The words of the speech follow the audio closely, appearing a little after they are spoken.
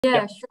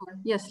Yeah, sure.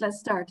 Yes, let's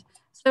start.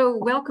 So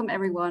welcome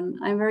everyone.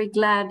 I'm very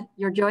glad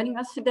you're joining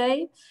us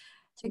today,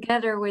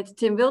 together with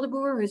Tim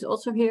Wildeboer, who's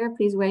also here.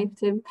 Please wave,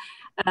 Tim.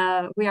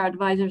 We are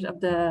advisors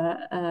of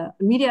the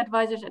media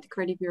advisors at the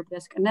Creative Europe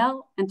Desk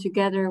NL, and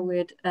together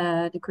with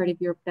the Creative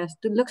Europe Desk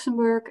to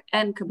Luxembourg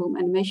and Kaboom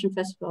Animation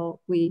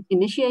Festival, we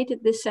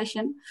initiated this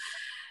session.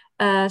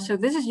 So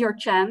this is your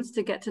chance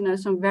to get to know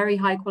some very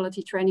high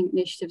quality training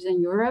initiatives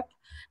in Europe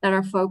that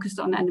are focused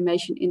on the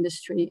animation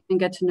industry and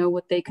get to know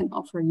what they can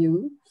offer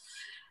you.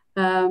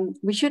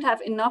 We should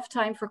have enough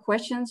time for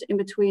questions in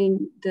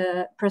between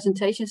the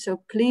presentation,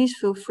 so please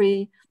feel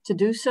free to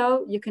do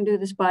so. You can do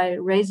this by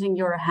raising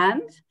your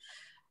hand.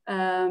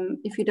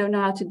 If you don't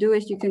know how to do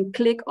it, you can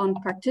click on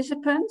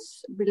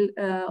participants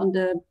on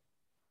the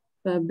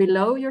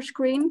below your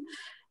screen,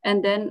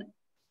 and then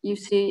you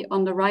see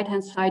on the right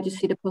hand side, you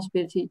see the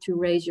possibility to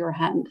raise your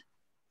hand.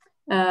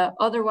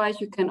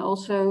 Otherwise, you can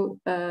also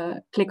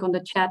click on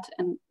the chat,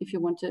 and if you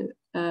want to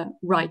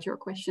write your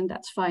question,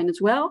 that's fine as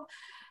well.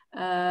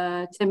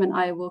 Tim and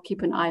I will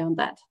keep an eye on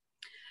that.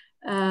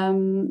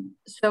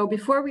 So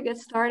before we get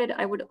started,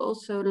 I would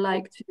also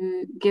like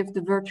to give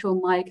the virtual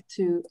mic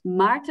to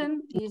Maarten.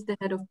 He's the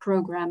head of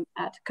program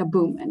at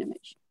Kaboom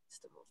Animation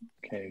Festival.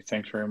 Okay,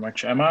 thanks very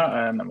much, Emma.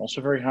 And I'm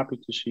also very happy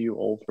to see you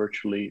all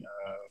virtually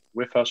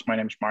with us. My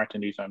name is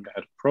Maarten. I'm the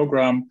head of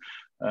program.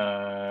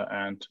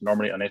 And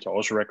normally Aneta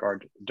Ozarek, our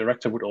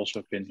director, would also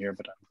have been here,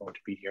 but I'm going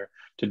to be here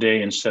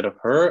today instead of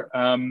her.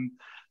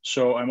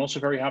 So I'm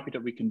also very happy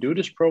that we can do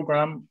this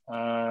program.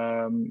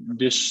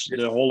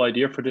 The whole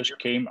idea for this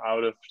came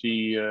out of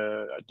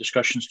the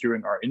discussions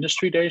during our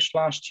industry days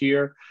last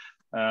year.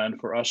 And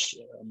for us,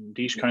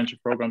 these kinds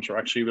of programs are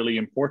actually really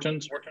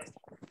important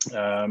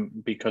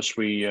because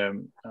we,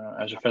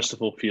 as a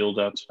festival, feel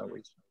that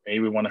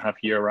we want to have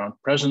year-round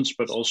presence,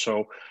 but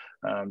also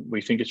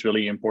we think it's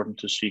really important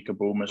to see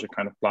Kaboom as a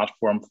kind of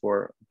platform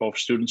for both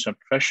students and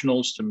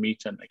professionals to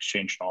meet and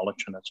exchange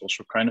knowledge. And that's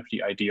also kind of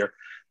the idea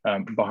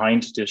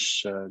behind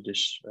this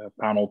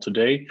panel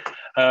today.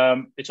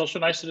 It's also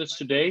nice that it's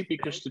today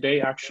because today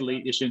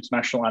actually is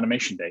International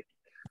Animation Day.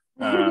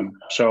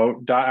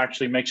 So that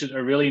actually makes it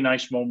a really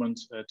nice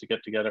moment to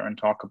get together and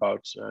talk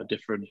about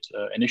different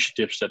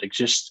initiatives that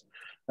exist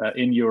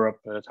in Europe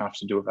that have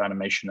to do with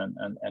animation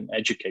and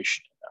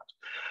education in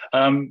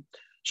that.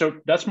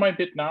 So that's my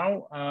bit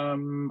now.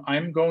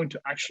 I'm going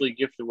to actually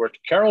give the word to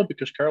Carol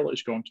because Carol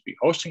is going to be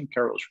hosting.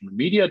 Carol is from the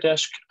media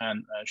desk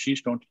and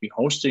she's going to be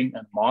hosting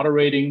and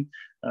moderating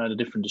the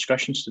different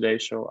discussions today.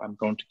 So I'm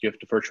going to give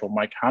the virtual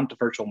mic, hand the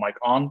virtual mic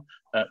on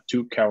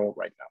to Carol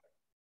right now.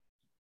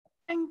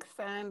 Thanks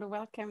and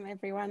welcome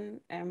everyone.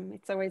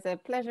 It's always a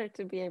pleasure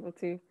to be able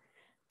to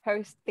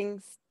host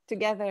things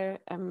together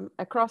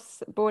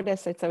across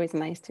borders. So it's always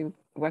nice to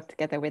work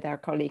together with our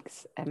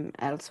colleagues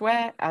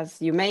elsewhere.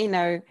 As you may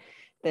know,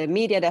 the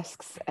media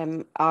desks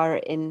are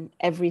in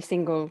every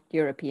single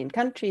European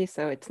country.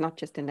 So it's not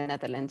just in the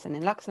Netherlands and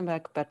in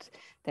Luxembourg, but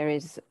there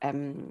is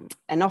an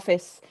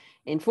office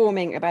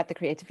informing about the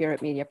Creative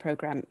Europe Media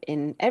Program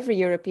in every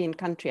European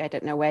country. I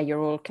don't know where you're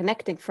all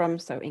connecting from.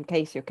 So in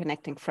case you're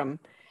connecting from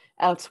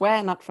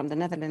elsewhere, not from the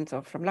Netherlands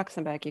or from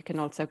Luxembourg, you can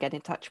also get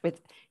in touch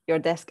with your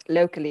desk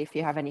locally if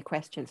you have any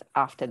questions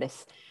after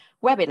this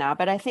webinar.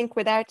 But I think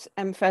without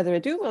further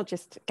ado, we'll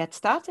just get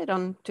started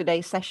on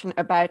today's session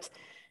about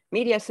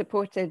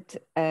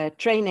media-supported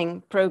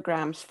training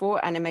programs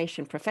for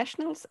animation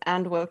professionals.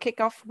 And we'll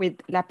kick off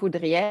with La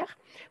Poudrière,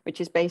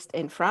 which is based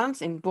in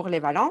France, in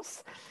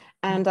Bourg-les-Valences.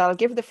 And I'll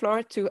give the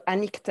floor to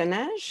Annick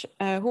Tenage,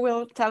 who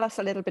will tell us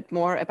a little bit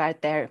more about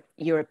their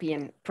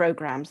European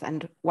programs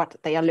and what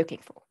they are looking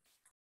for.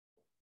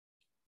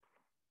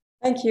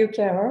 Thank you,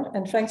 Carol,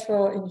 and thanks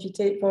for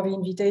the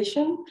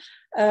invitation.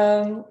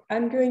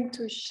 I'm going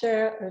to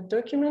share a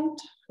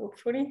document,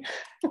 hopefully.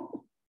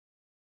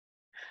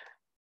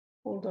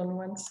 Hold on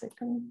one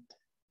second.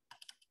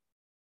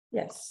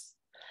 Yes.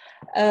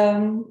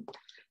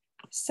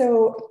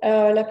 So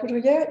La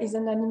Poudrière is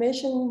an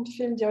animation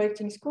film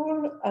directing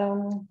school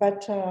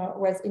that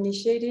was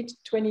initiated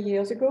 20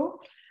 years ago.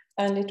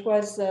 And it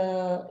was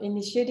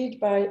initiated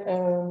by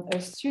a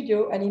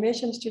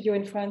animation studio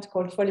in France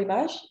called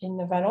Folimage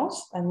in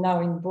Valence, and now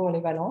in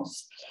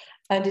Bourg-les-Valences.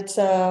 And it's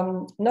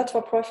a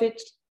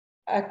not-for-profit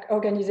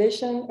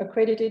organization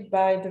accredited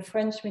by the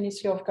French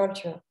Ministry of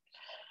Culture.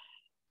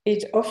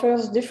 It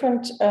offers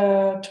different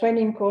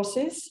training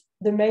courses.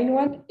 The main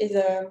one is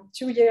a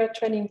 2-year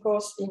training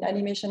course in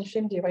animation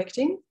film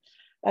directing,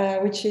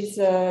 which is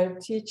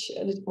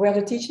where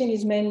the teaching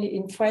is mainly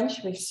in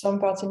French with some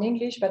parts in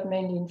English, but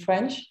mainly in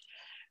French.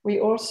 We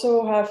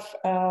also have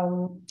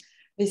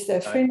this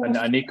and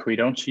Annick, we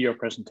don't see your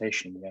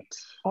presentation yet.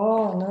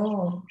 Oh,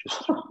 no.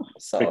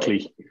 Just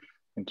quickly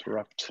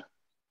interrupt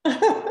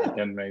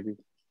again, maybe.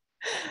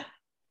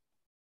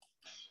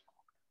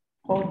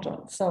 Hold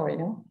on, sorry.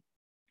 No?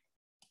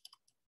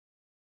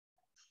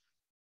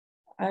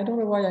 I don't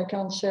know why I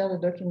can't share the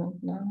document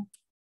now.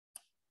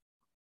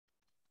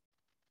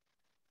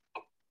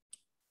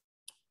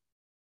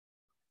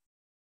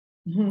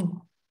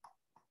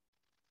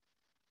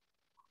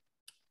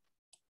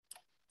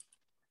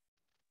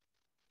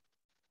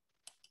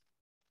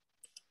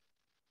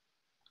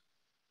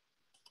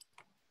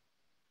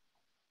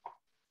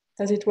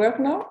 Does it work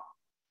now?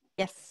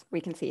 Yes,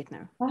 we can see it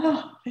now.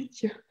 Ah,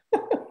 thank you.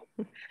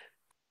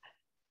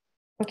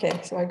 Okay,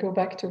 so I go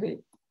back to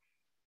the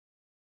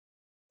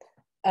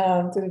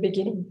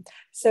beginning.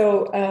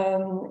 So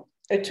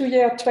a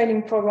 2-year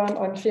training program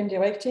on film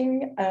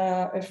directing,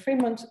 a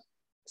 3-month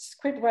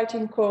script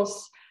writing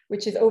course,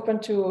 which is open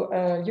to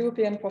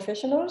European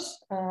professionals.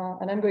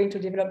 And I'm going to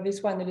develop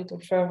this one a little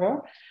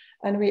further.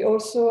 And we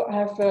also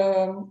have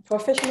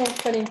professional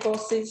training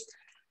courses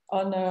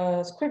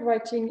on script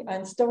writing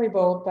and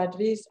storyboard, but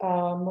these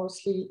are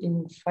mostly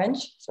in French.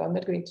 So I'm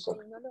not going to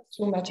talk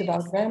too much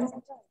about them.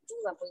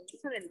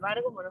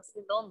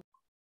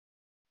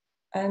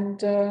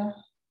 And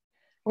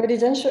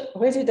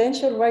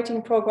residential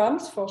writing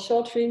programs for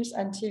short films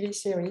and TV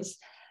series,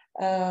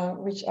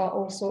 which are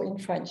also in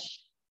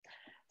French.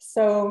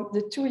 So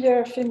the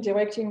 2-year film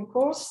directing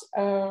course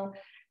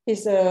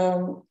is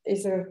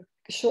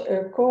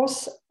a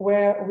course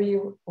where we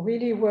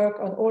really work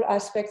on all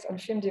aspects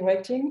of film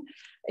directing.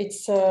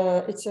 It's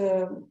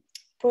a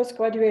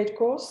postgraduate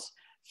course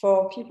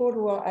for people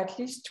who are at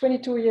least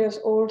 22 years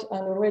old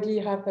and already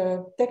have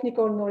a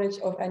technical knowledge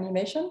of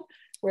animation,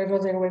 whether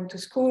they went to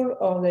school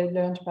or they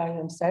learned by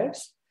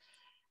themselves.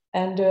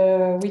 And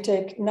we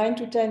take 9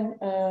 to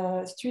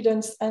 10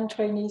 students and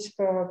trainees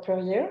per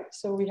year.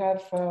 So we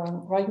have,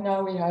 right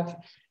now we have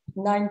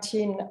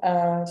 19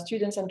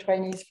 students and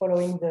trainees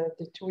following the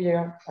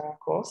 2-year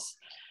course.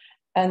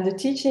 And the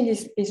teaching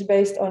is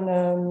based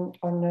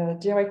on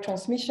direct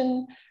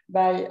transmission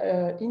by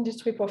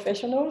industry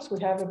professionals.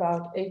 We have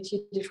about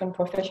 80 different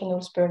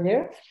professionals per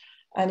year.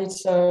 And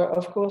it's,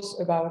 of course,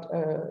 about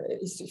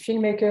it's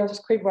filmmakers,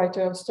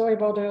 scriptwriters,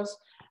 storyboarders,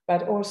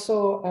 but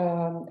also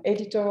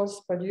editors,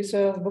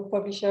 producers, book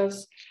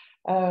publishers,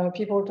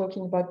 people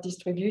talking about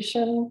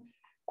distribution,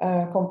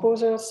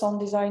 composers, sound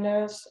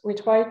designers. We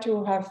try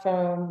to have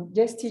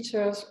guest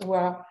teachers who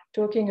are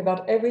talking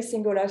about every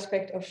single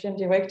aspect of film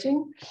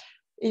directing,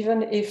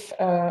 even if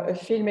a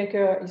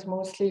filmmaker is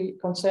mostly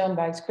concerned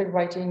by script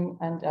writing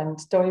and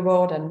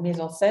storyboard and mise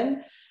en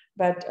scène.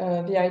 But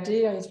the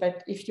idea is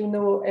that if you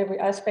know every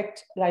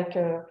aspect, like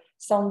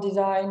sound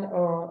design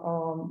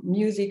or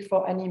music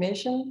for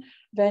animation,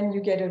 then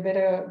you get a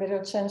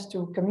better chance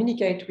to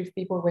communicate with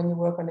people when you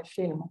work on a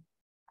film.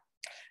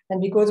 And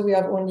because we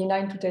have only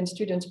 9 to 10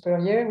 students per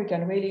year, we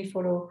can really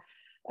follow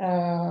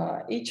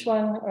each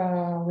one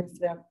with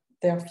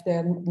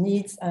their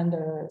needs and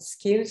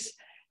skills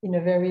in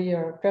a very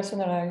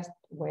personalized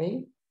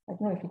way. I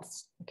don't know if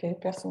it's okay,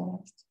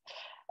 personalized.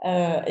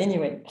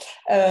 Anyway,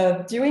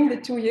 during the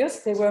 2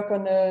 years, they work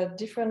on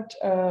different,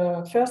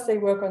 first they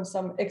work on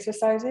some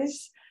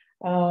exercises,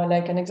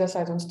 like an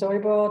exercise on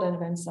storyboard,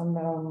 and then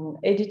some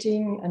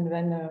editing, and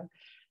then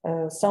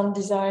sound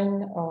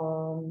design,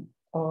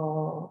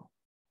 or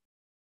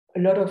a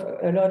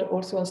lot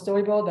also on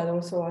storyboard, but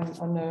also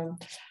on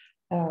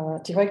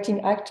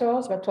directing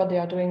actors. That's what they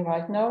are doing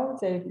right now.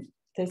 They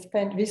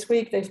spent this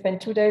week, they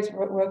spent 2 days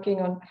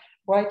working on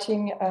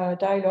writing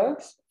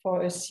dialogues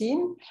for a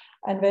scene.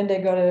 And then they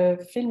got a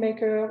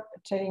filmmaker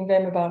telling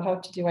them about how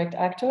to direct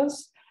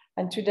actors.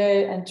 And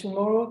today and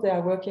tomorrow, they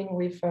are working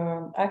with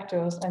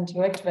actors and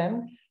direct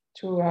them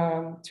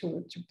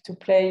to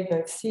play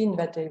the scene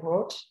that they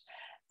wrote.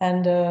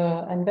 And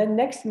then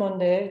next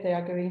Monday, they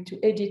are going to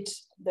edit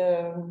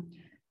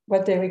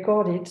what they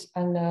recorded,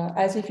 and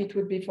as if it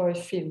would be for a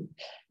film.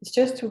 It's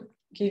just to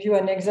give you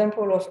an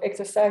example of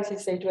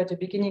exercises they do at the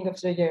beginning of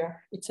the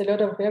year. It's a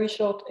lot of very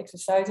short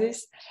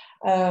exercises.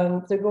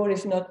 The goal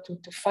is not to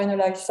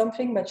finalize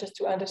something, but just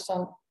to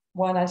understand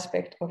one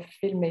aspect of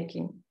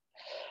filmmaking.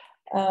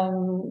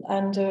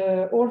 And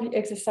all the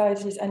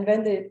exercises, and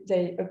then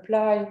they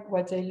apply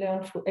what they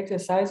learn through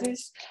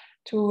exercises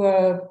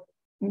to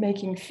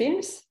making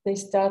films. They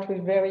start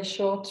with very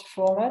short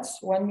formats,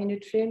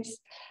 1-minute films.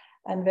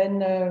 And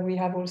then we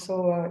have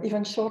also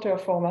even shorter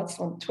formats,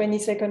 on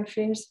 20-second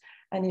films,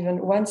 and even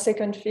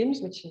 1-second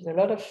films, which is a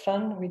lot of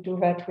fun. We do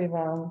that with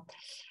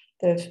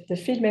the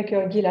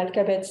filmmaker Gil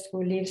Alcabetz,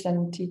 who lives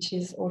and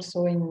teaches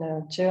also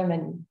in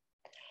Germany.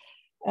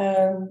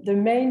 The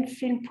main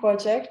film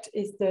project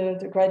is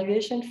the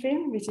graduation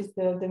film. This is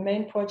the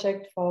main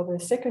project for the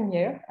 2nd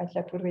year at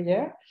La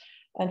Poudrière.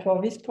 And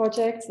for this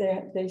project,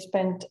 they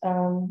spent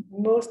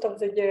most of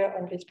the year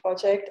on this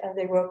project, and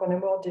they work on a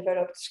more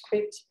developed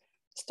script,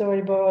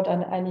 storyboard,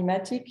 and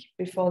animatic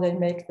before they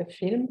make the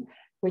film,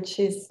 which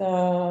is,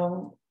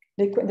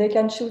 they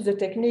can choose the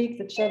technique,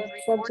 the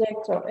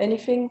subject, or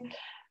anything,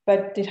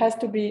 but it has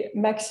to be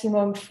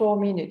maximum 4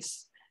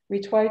 minutes. We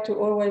try to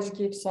always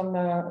give some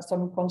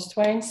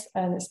constraints,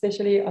 and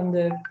especially on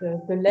the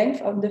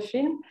length of the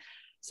film,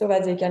 so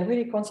that they can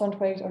really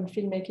concentrate on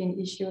filmmaking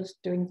issues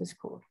during the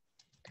school.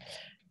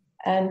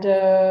 And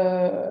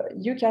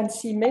you can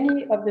see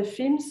many of the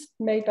films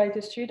made by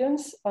the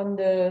students on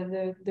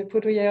the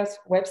Poudrière's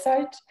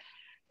website.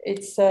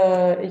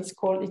 It's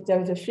called,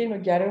 there's a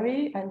film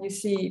gallery, and you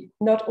see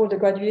not all the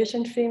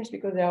graduation films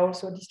because they are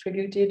also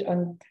distributed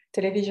on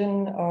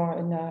television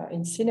or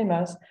in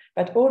cinemas,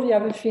 but all the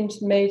other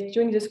films made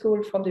during the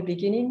school from the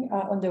beginning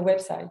are on the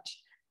website.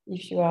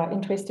 if you are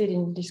interested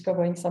in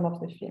discovering some of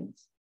the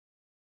films.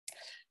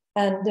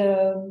 And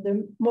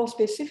more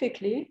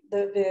specifically,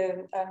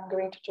 I'm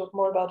going to talk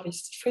more about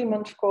this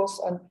 3-month course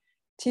on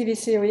TV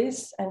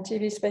series and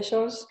TV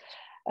specials,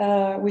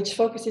 which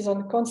focuses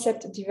on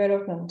concept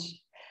development.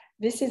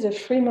 This is a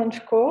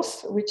 3-month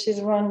course, which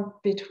is run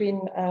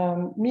between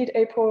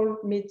mid-April,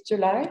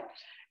 mid-July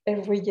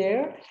every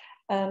year.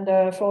 And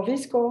for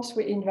this course,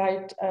 we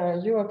invite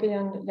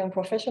European young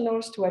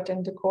professionals to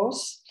attend the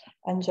course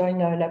and join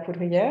La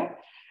Poudrière.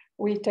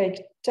 We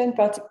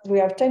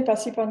have 10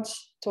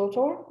 participants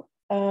total,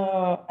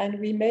 and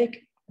we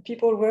make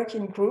people work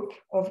in group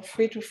of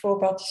 3 to 4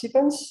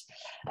 participants,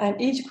 and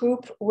each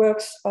group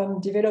works on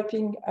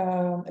developing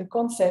a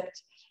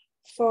concept.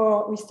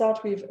 We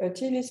start with a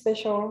TV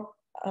special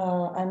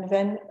and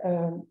then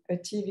a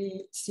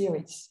TV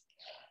series.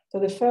 So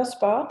the first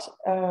part,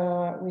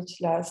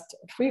 which lasts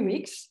 3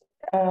 weeks,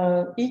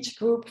 each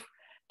group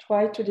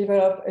tried to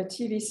develop a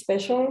TV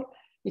special.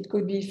 It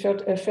could be a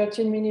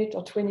 13-minute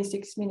or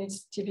 26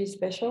 minutes TV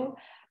special,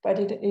 but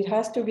it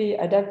has to be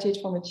adapted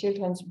from a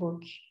children's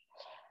book.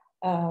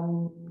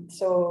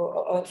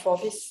 For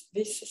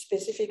this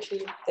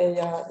specifically,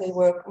 they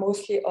work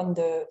mostly on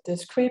the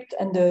script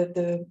and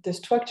the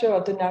structure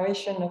of the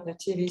narration of the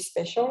TV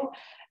special,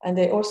 and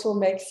they also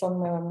make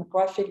some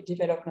graphic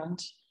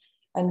development.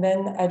 And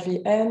then at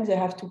the end, they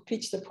have to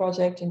pitch the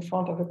project in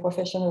front of a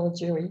professional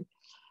jury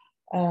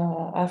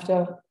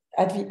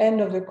at the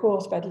end of the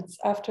course, but it's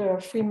after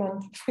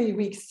 3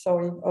 weeks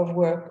of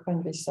work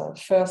on this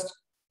first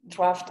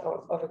draft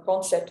of a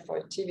concept for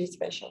a TV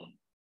special.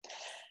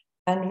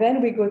 And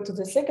then we go to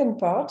the second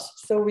part.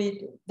 So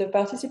the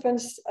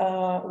participants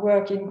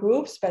work in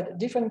groups, but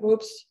different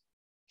groups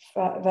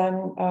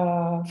than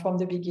from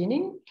the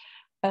beginning.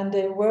 And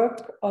they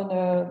work on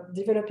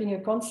developing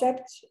a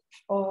concept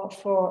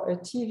for a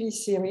TV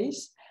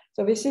series.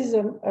 So this is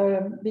a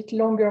bit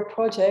longer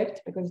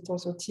project because it's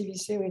also a TV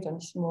series and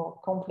it's more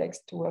complex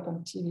to work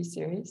on TV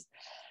series.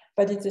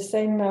 But it's the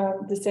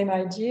same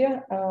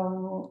idea.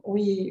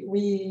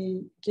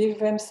 We give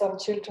them some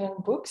children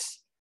books,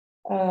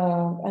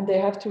 and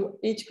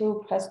each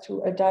group has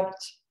to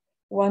adapt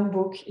one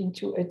book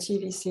into a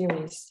TV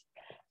series.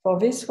 For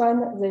this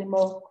one, they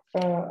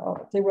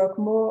work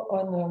more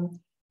on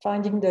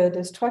finding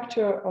the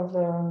structure of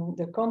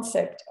the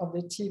concept of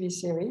the TV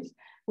series,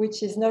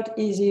 which is not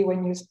easy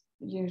when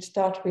you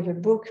start with a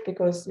book,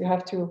 because you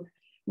have to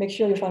make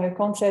sure you find a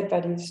concept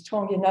that is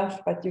strong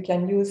enough, but you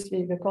can use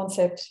the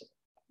concept,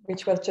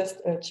 which was just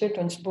a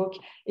children's book,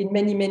 in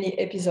many, many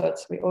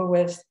episodes. We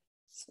always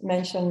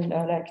mention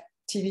like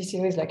TV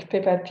series like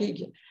Peppa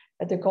Pig,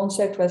 but the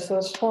concept was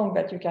so strong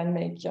that you can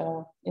make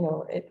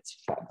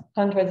it's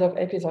hundreds of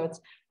episodes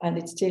and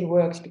it still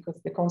works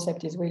because the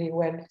concept is really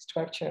well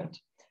structured.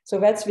 So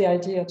that's the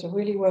idea, to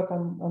really work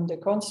on the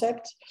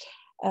concept,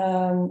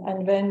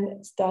 and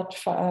then start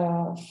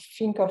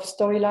think of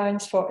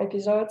storylines for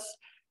episodes,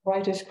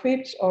 write a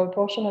script or a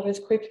portion of a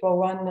script for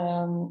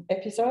one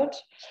episode,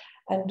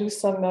 and do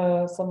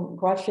some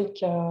graphic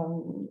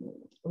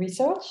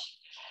research.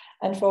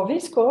 And for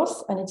this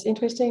course, and it's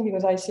interesting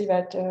because I see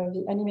that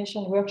the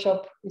animation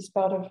workshop is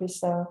part of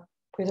this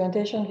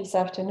presentation this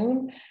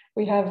afternoon.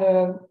 We have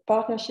a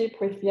partnership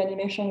with the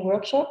animation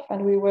workshop,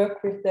 and we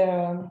work with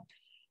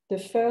the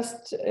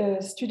first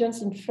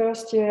students in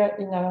first year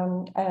in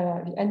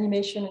the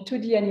animation,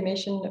 2D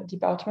animation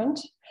department.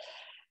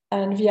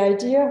 And the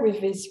idea with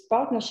this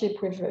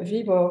partnership with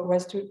Vivo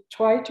was to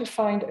try to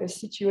find a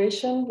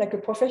situation, like a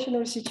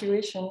professional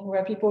situation,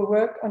 where people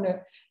work on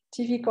a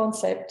TV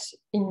concept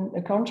in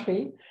a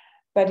country,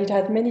 but it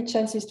had many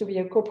chances to be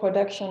a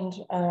co-production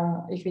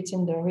if it's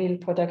in the real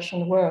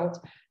production world.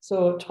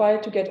 So try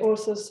to get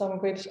also some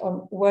grips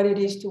on what it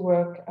is to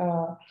work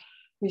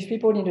with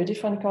people in a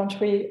different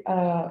country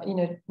in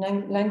a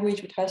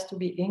language which has to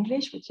be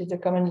English, which is the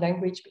common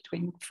language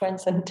between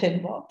France and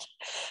Denmark.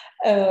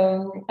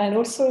 And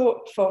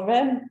also for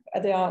them,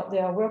 they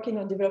are working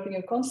on developing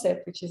a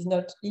concept, which is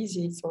not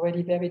easy. It's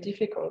already very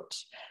difficult.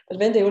 But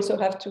then they also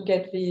have to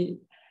get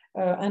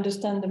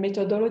understand the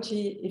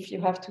methodology if you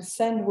have to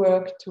send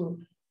work to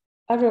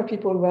other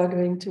people who are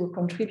going to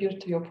contribute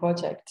to your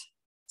project.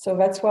 So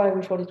that's why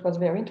we thought it was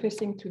very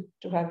interesting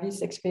to have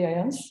this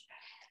experience.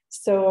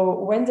 So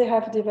when they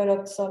have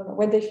developed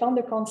when they found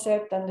the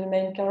concept and the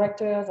main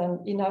characters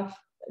and enough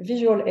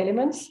visual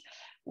elements,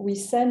 we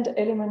send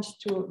elements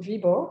to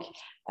Viborg,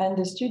 and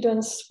the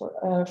students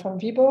from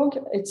Viborg,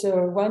 it's a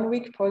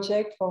 1-week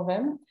project for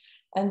them.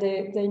 And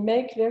they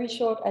make very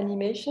short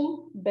animation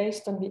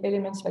based on the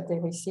elements that they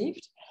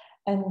received.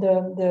 And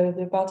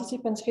the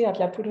participants here at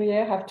La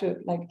Poudrière have to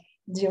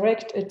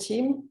direct a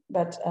team,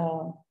 but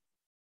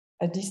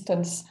a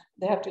distance.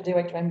 They have to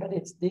direct them, but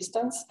it's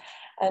distance,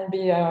 and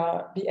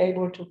be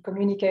able to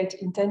communicate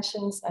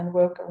intentions and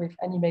work with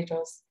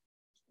animators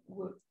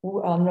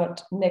who are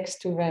not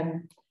next to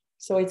them.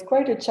 So it's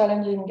quite a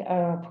challenging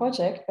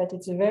project, but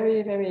it's a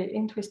very, very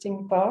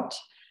interesting part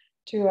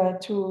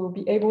to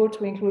be able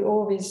to include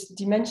all these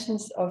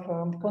dimensions of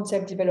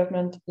concept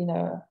development in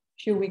a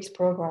few weeks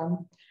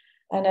program.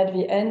 And at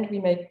the end, we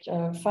make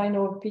a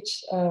final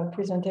pitch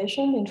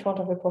presentation in front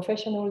of a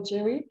professional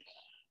jury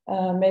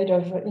made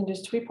of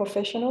industry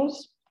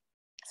professionals.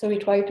 So we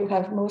try to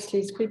have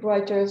mostly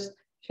scriptwriters,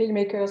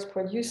 filmmakers,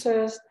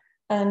 producers,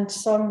 and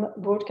some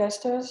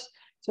broadcasters,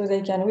 so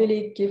they can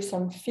really give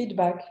some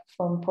feedback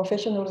from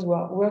professionals who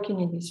are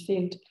working in this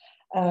field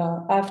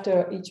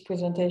after each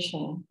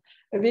presentation.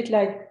 A bit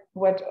like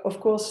what, of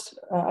course,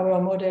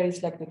 our model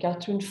is like the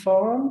cartoon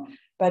forum,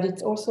 but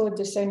it's also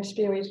the same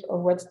spirit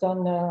of what's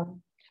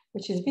done,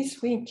 which is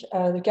this week,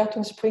 the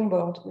cartoon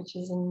springboard, which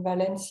is in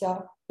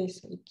Valencia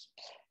this week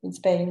in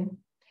Spain.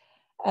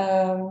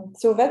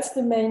 So that's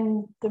the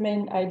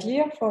main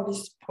idea for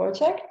this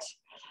project.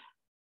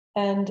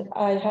 And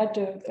I had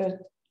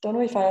don't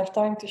know if I have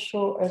time to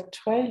show a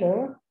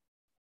trailer.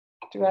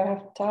 Do I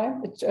have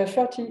time? It's a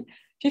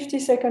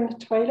 50-second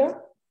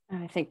trailer.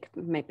 I think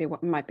maybe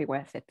what might be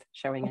worth it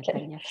showing it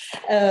then,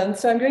 yes.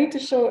 So I'm going to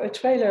show a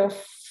trailer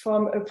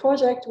from a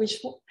project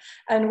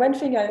and one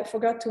thing I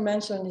forgot to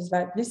mention is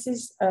that this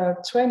is a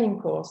training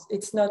course.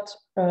 It's not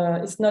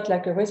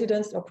like a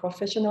residence or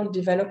professional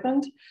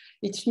development.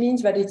 It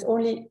means that it's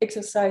only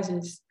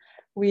exercises.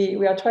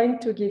 We are trying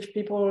to give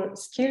people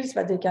skills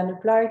that they can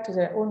apply to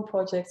their own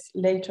projects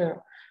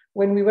later.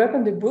 When we work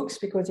on the books,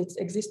 because it's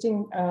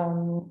existing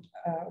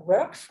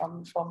work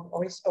from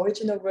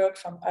original work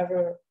from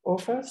other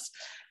authors,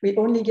 we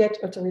only get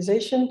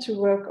authorization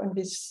to work on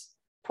this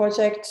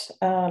project,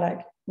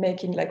 like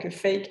making like a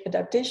fake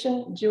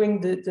adaptation during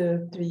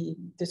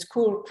the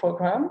school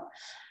program.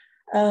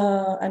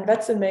 And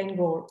that's the main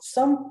goal.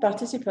 Some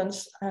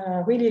participants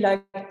really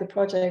liked the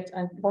project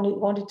and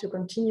wanted to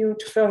continue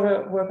to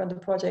further work on the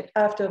project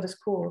after the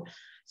school.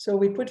 So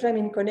we put them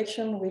in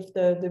connection with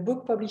the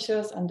book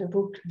publishers and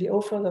the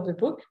authors of the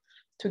book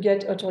to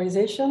get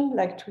authorization,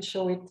 like to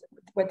show it.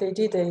 What they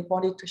did, they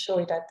wanted to show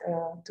it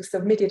to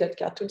submit it at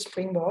Cartoon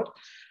Springboard.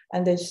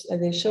 And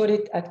they showed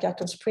it at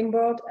Cartoon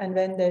Springboard, and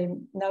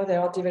then now they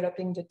are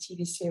developing the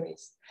TV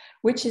series,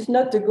 which is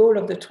not the goal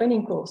of the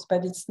training course,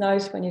 but it's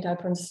nice when it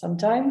happens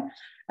sometime.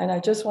 And I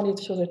just wanted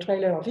to show the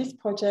trailer of this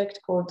project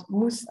called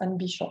Mousse and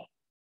Bichon,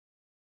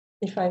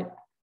 if I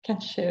can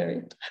share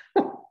it,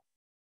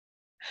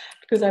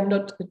 because I'm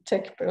not a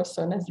tech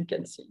person, as you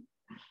can see.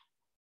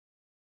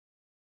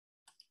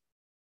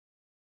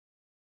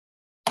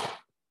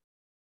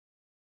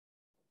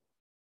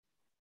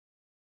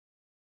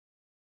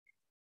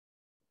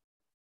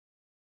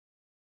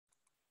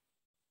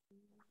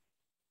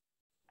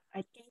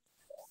 I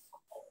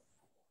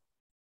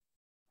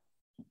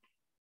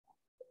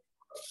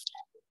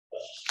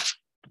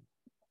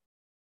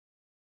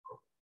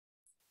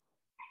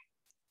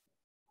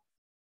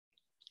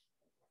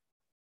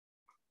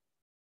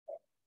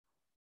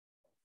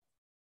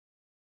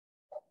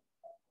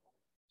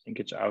think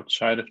it's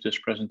outside of this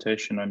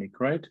presentation, Annie,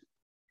 right?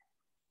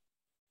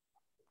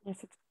 yes,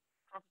 it's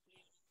probably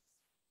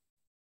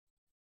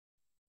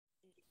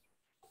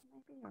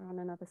maybe you're on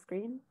another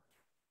screen.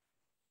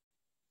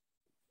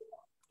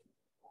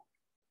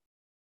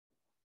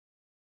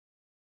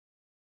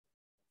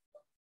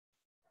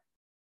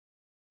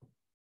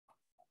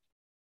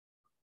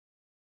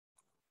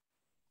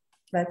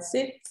 That's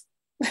it.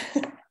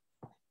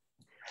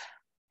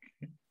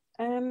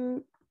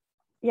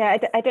 Yeah,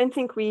 I don't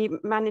think we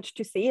managed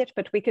to see it,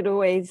 but we could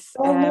always.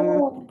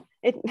 No.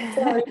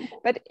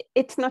 But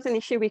it's not an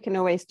issue. We can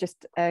always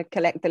just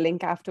collect the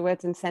link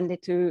afterwards and send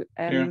it to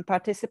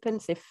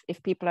participants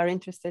if people are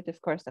interested.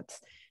 Of course,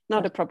 that's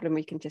not a problem.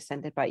 We can just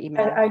send it by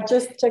email. I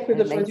just check with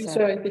the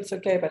producer if it's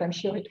okay, but I'm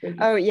sure it will be.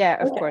 Oh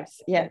yeah, of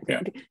course. Yeah.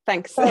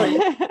 Thanks. Sorry.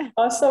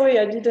 Oh, sorry,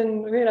 I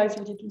didn't realize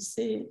we didn't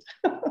see it.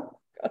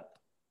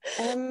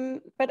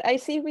 But I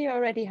see we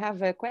already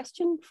have a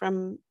question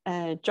from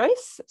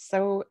Joyce.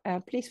 So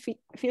please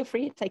feel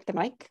free to take the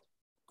mic.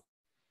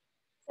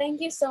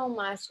 Thank you so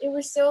much. It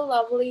was so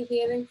lovely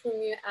hearing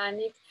from you,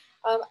 Annick.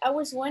 I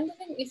was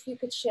wondering if you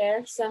could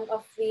share some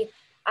of the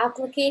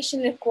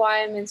application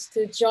requirements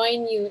to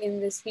join you in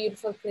this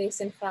beautiful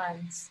place in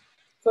France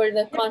for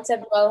the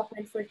concept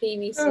development for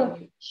TV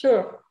series.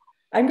 Sure.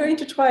 I'm going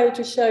to try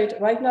to share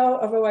it right now.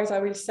 Otherwise, I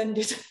will send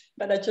it,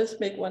 but I just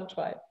make one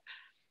try.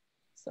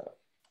 So.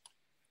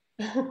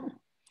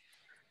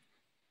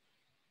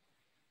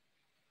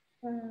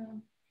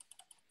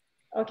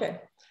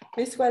 Okay,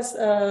 this was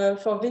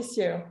for this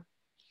year.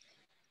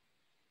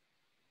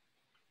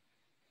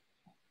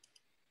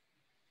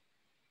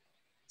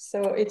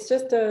 So it's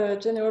just a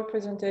general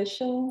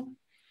presentation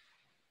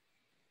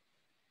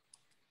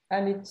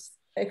and it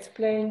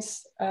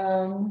explains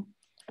the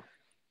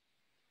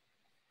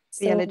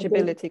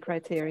eligibility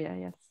criteria,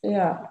 yes.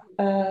 Yeah,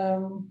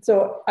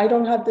 so I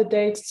don't have the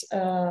dates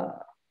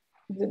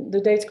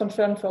the dates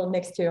confirmed for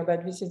next year,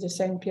 but this is the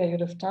same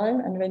period of time.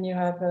 And when you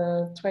have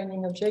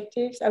training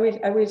objectives, I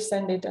will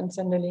send it and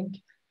send a link,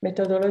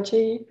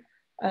 methodology,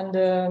 and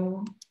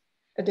a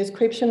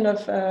description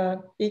of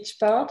each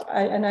part.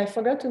 And I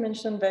forgot to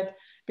mention that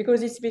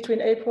because it's between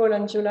April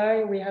and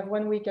July, we have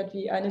 1 week at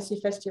the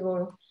Annecy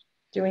Festival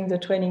during the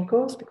training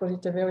course, because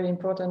it's a very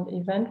important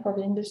event for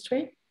the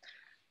industry.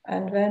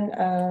 And then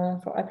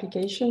for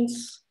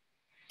applications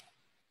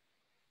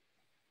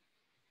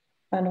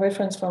and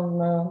reference from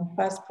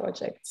past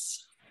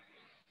projects.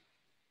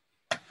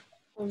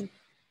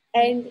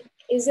 And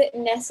is it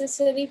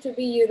necessary to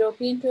be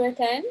European to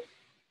attend?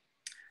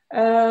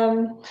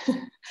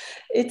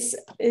 It's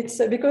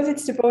because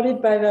it's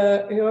supported by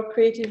the Europe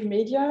Creative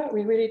Media.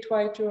 We really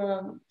try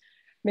to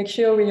make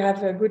sure we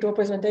have a good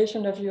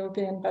representation of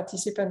European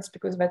participants,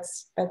 because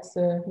that's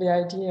the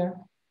idea.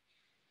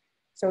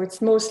 So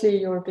it's mostly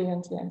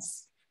Europeans,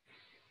 yes.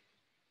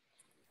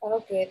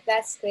 Okay,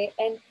 that's great.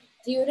 And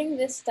during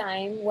this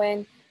time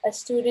when a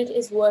student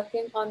is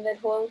working on that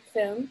whole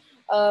film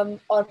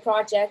or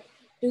project,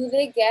 do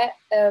they get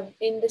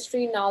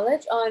industry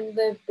knowledge on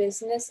the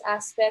business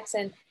aspects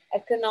and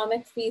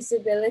economic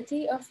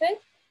feasibility of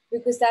it?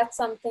 Because that's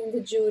something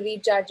the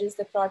jury judges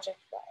the project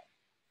by.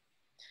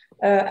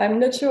 I'm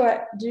not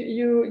sure. Do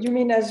you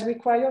mean as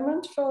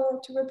requirement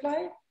to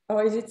apply?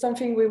 Or is it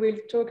something we will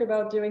talk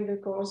about during the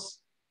course?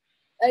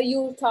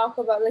 You'll talk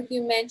about, like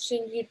you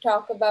mentioned, you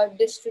talk about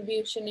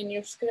distribution in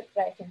your script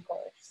writing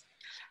course.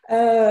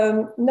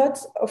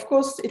 Not, of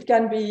course, it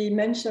can be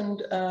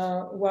mentioned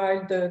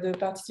while the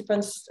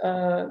participants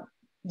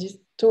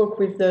talk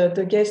with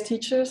the guest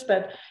teachers,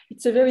 but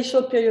it's a very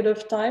short period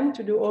of time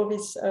to do all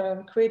this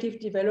creative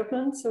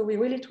development. So we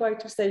really try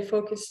to stay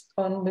focused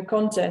on the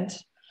content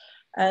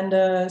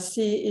and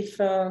see if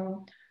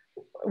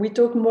we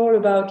talk more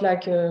about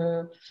like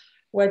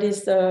what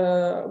does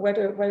a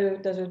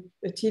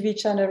TV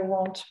channel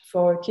want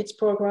for a kids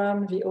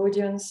program, the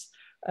audience,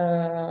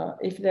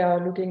 if they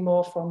are looking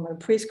more from a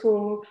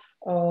preschool,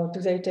 or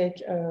do they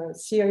take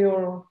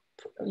serial,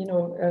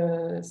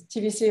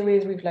 TV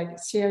series with like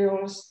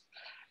serials,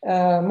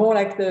 more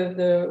like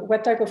the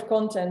what type of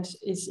content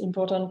is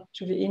important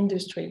to the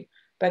industry.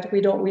 But we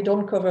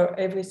don't cover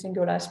every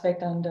single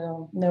aspect, and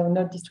no,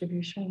 not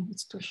distribution.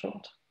 It's too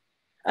short,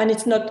 and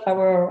it's not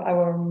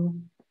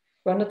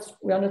we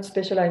are not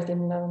specialized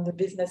in the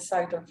business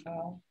side of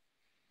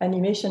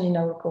animation in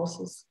our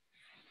courses.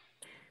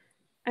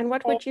 And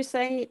what would you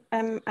say,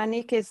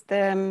 Annick, is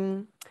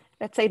the,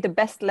 let's say, the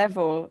best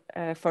level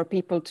for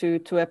people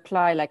to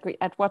apply? Like,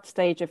 at what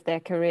stage of their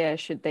career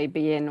should they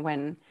be in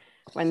when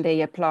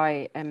they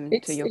apply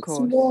to your course?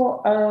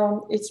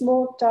 It's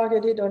more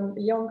targeted on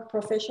young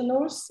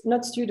professionals,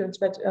 not students,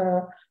 but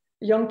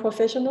young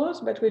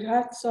professionals. But we've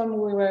had some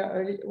who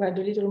had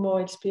a little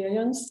more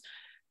experience.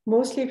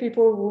 Mostly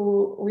people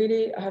who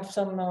really have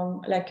some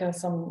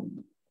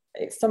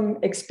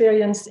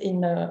experience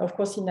in, of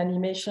course, in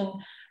animation,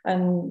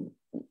 and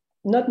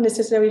not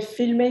necessarily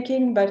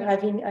filmmaking, but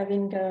having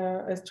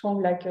a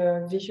strong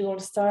visual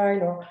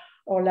style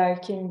or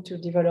liking to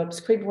develop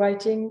script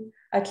writing.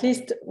 At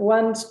least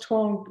one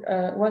strong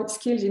one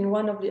skills in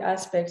one of the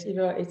aspects.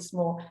 Either it's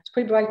more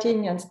script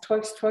writing and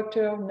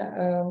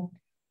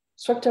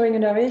structuring a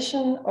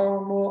narration,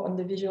 or more on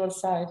the visual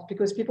side,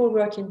 because people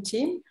work in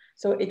team.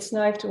 So it's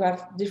nice to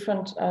have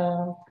different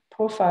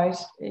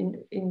profiles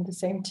in the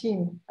same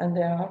team, and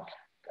they are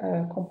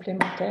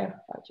complementary,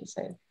 how you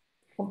say.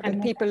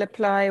 And people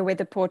apply with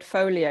a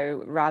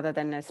portfolio rather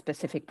than a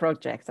specific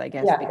project, I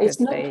guess, yeah, because it's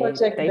not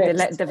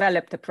they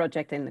develop the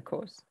project in the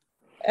course.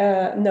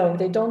 No,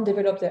 they don't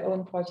develop their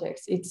own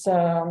projects. It's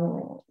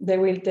they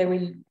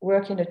will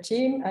work in a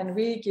team, and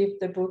we give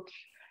the book,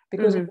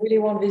 because we really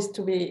want this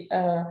to be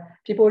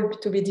people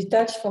to be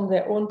detached from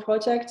their own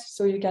project,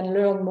 so you can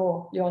learn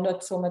more. You're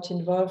not so much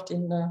involved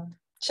in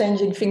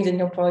changing things in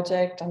your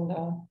project, and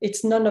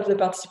it's none of the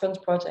participants'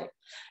 project.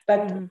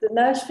 But the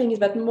nice thing is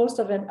that most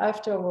of them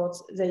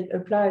afterwards, they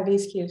apply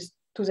these skills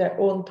to their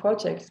own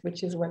projects,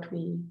 which is what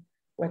we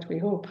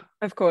hope.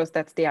 Of course,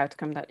 that's the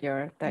outcome that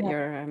you're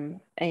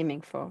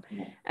aiming for.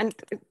 Yeah. And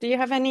do you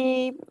have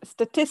any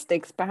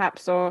statistics,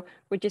 perhaps, or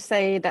would you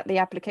say that the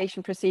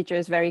application procedure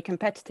is very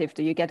competitive?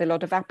 Do you get a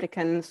lot of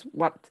applicants?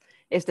 What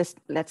is this,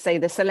 let's say,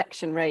 the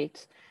selection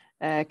rate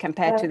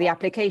compared to the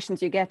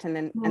applications you get, and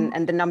then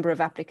and the number of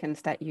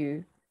applicants that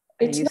you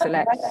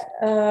select?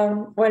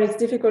 Well, it's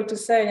difficult to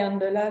say,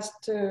 and the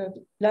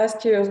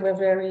last years were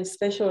very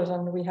special,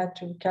 and we had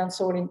to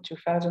cancel in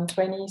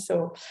 2020.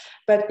 So,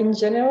 but in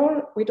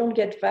general, we don't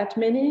get that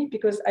many,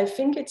 because I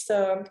think it's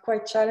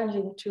quite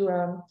challenging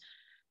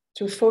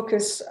to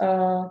focus,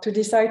 to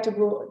decide to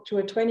go to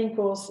a training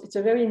course. It's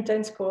a very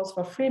intense course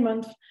for 3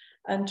 months,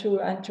 and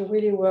to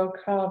really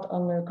work hard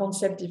on the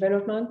concept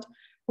development,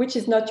 which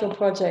is not your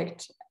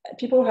project.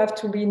 People have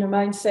to be in a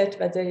mindset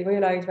that they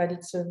realize that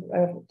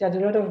there's a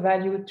lot of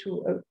value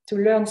to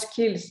learn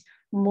skills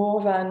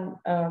more than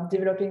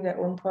developing their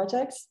own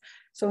projects.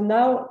 So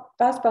now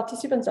past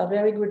participants are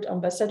very good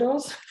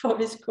ambassadors for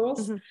this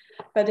course,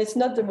 but it's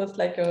not the most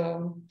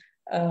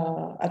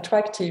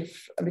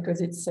attractive, because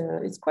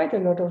it's quite a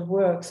lot of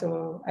work.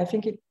 So I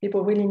think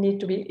people really need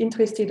to be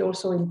interested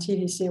also in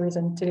TV series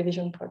and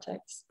television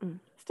projects.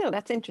 still,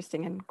 that's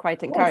interesting and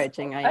quite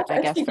encouraging, yes,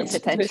 I guess, for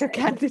potential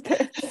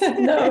candidates.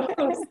 No, of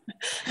course.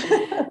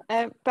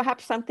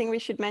 Perhaps something we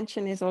should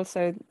mention is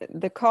also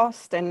the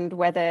cost and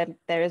whether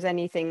there is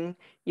anything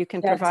you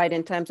can provide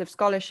in terms of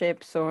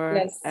scholarships or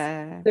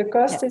the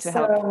cost is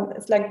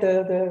it's like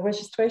the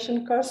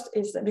registration cost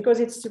is because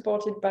it's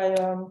supported by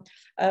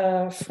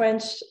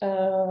French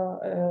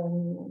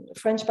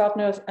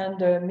partners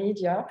and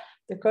media.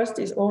 The cost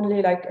is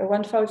only like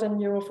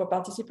 €1,000 for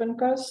participant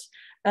costs,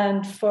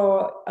 and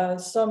for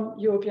some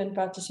European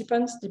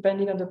participants,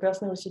 depending on the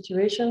personal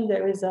situation,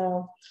 there is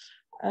a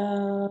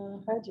how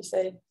do you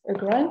say, a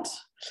grant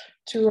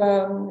to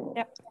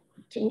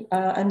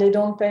and they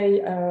don't pay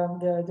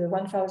the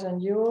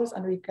 €1,000,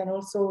 and we can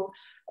also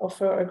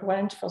offer a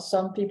grant for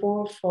some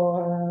people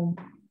for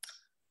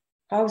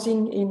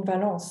housing in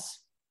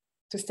Valence,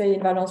 to stay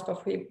in Valence for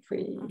free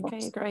months.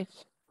 Okay, great.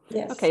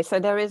 Yes. Okay, so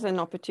there is an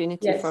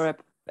opportunity for a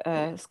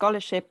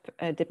scholarship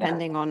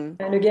depending on,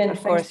 and again,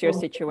 of course, your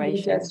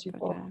situation.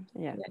 But,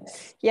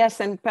 yes,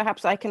 and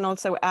perhaps I can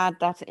also add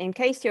that in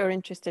case you're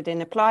interested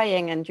in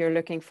applying and you're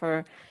looking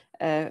for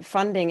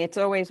funding, it's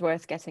always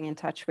worth getting in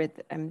touch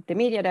with the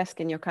media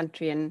desk in your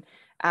country and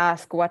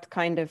ask what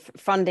kind of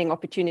funding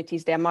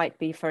opportunities there might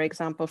be, for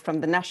example, from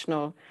the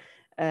national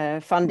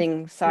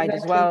funding side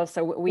as well.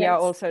 So we are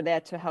also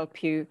there to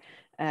help you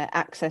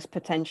access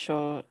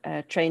potential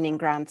training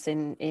grants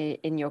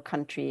in your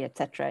country,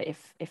 etc.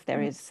 If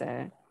there is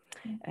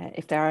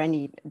if there are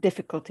any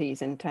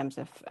difficulties in terms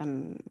of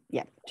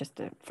just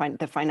the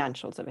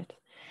financials of it.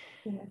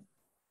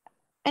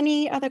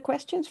 Any other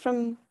questions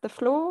from the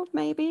floor,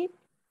 maybe?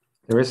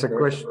 There is a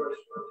question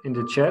in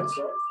the chat.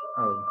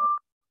 Oh,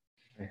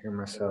 I hear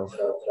myself.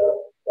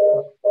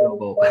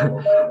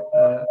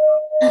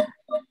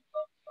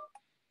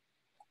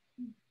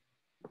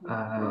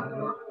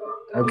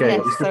 Okay,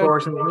 is the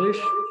course in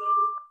English?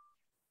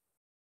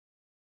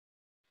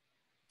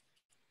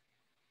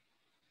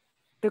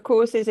 The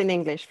course is in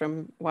English,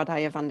 from what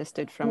I have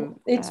understood from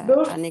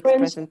Annick's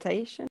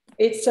presentation.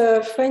 It's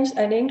French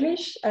and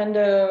English, and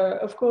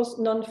of course,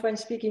 non-French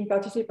speaking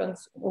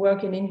participants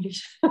work in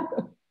English.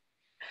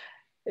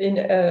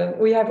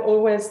 We have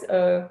always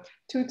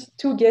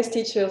two guest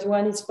teachers.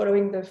 One is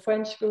following the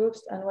French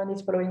groups, and one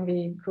is following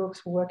the groups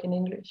who work in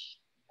English.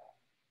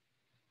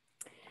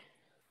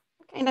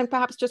 And then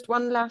perhaps just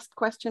one last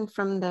question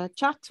from the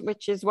chat,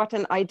 which is what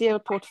an ideal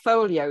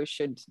portfolio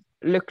should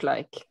look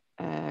like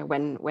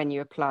when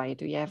you apply.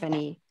 Do you have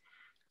any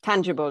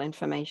tangible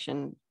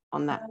information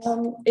on that?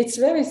 It's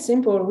very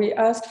simple. We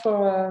ask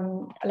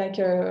for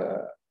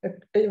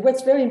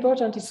what's very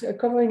important is a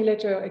covering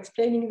letter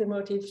explaining the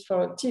motives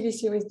for TV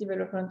series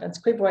development and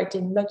script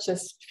writing, not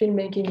just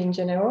filmmaking in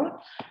general,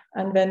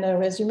 and then a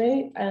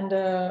resume, and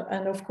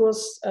of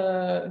course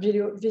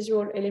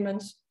visual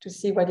elements to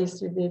see what is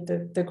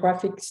the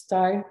graphic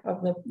style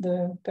of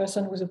the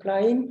person who's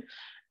applying,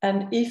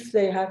 and if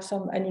they have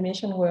some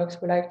animation works,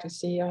 we like to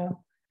see.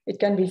 It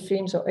can be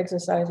films or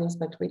exercises,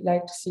 but we'd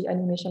like to see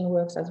animation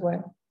works as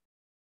well.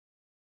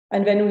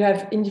 And then we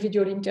have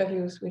individual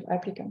interviews with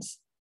applicants.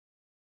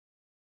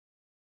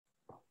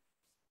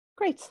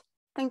 Great,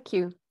 thank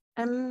you.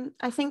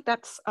 I think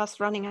that's us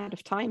running out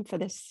of time for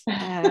this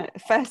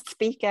first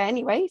speaker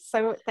anyway.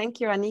 So thank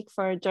you, Annick,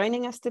 for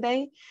joining us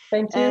today.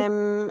 Thank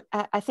you.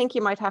 I think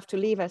you might have to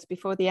leave us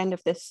before the end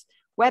of this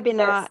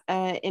webinar,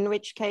 in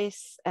which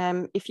case,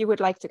 if you would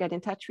like to get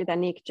in touch with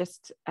Annick,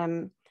 just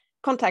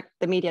contact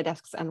the media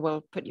desks and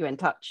we'll put you in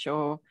touch,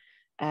 or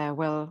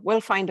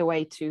we'll find a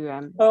way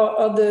to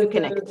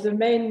connect. The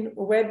main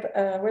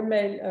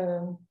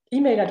webmail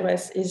email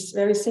address is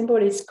very simple.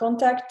 It's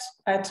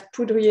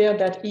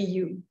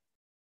contact@poudrière.eu.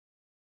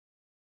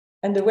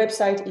 And the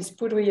website is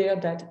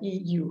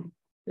poudrière.eu.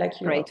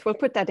 Great, we'll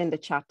put that in the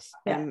chat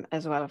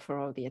as well for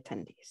all the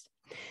attendees.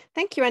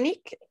 Thank you,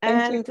 Annick.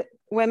 And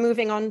we're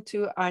moving on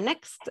to our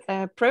next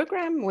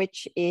program,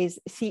 which is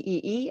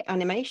CEE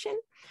Animation,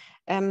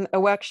 a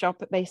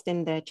workshop based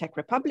in the Czech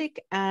Republic.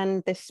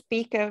 And the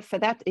speaker for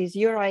that is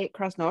Juraj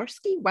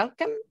Krasnorský.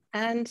 Welcome,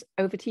 and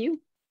over to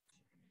you.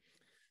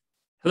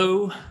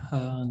 Hello,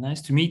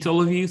 nice to meet all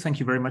of you.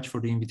 Thank you very much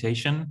for the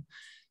invitation.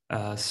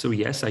 So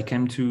yes, I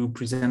came to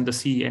present the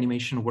CEE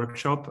Animation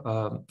workshop.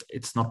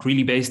 It's not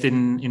really based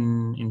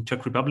in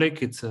Czech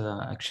Republic. It's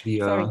actually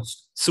a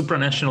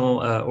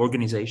supranational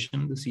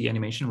organization, the CEE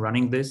Animation,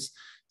 running this.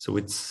 So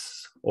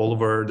it's all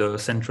over the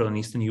Central and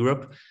Eastern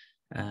Europe.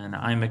 And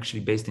I'm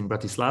actually based in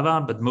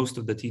Bratislava, but most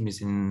of the team is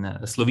in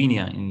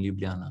Slovenia, in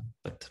Ljubljana.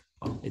 But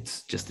well,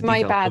 it's just a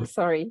my bad.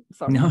 Sorry.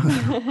 No,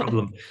 no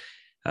problem.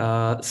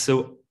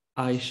 So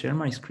I share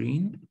my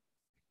screen.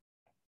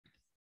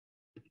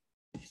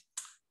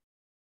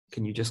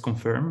 Can you just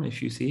confirm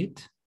if you see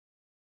it?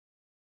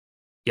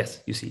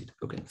 Yes, you see it.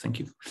 Okay, thank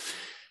you.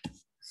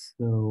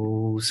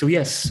 So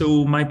yes,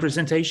 so my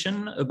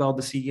presentation about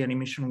the CEE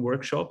Animation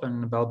workshop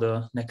and about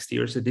the next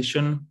year's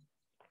edition.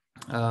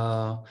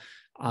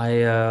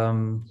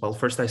 Well,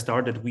 first I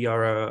started, we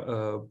are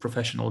a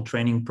professional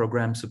training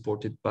program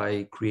supported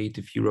by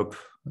Creative Europe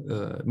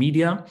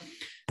Media.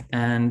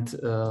 And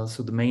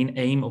so the main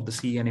aim of the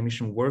CEE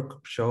Animation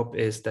Workshop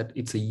is that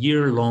it's a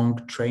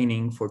year-long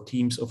training for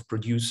teams of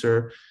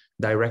producer,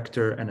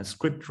 director, and a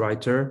script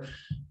writer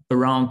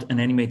around an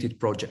animated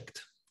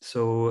project.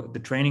 So the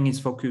training is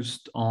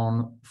focused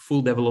on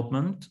full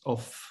development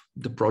of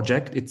the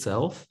project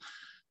itself,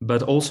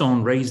 but also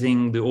on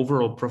raising the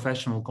overall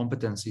professional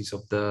competencies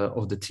of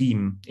the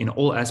team in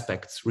all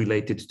aspects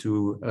related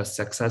to a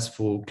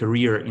successful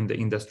career in the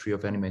industry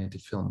of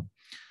animated film.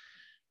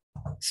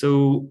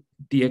 So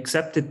the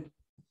accepted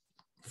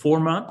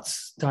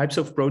formats, types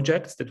of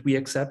projects that we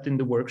accept in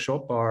the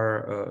workshop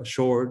are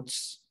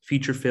shorts,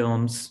 feature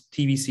films,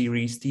 TV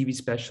series, TV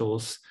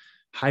specials,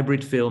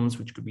 hybrid films,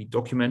 which could be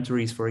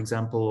documentaries, for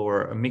example,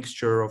 or a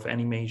mixture of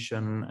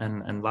animation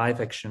and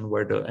live action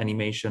where the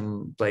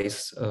animation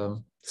plays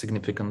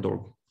significant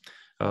or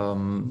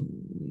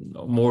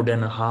more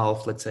than a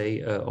half, let's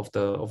say, of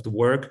the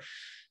work.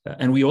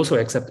 And we also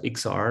accept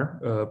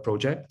XR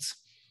projects.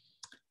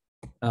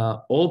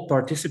 All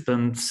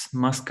participants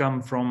must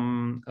come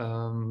from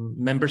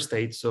member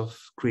states of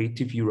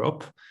Creative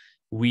Europe.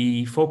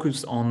 We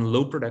focus on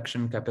low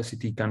production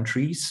capacity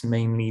countries,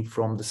 mainly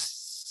from the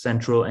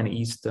Central and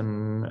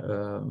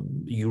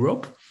Eastern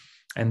Europe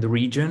and the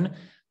region,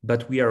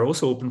 but we are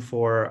also open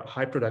for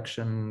high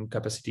production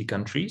capacity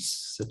countries,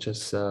 such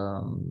as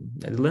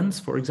Netherlands,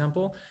 for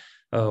example,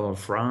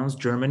 France,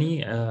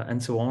 Germany,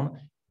 and so on,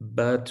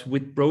 but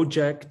with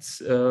projects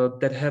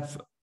that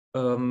have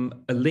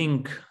a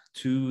link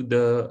to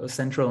the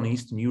Central and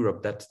Eastern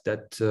Europe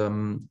that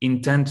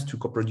intend to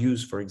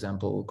co-produce, for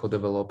example,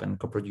 co-develop and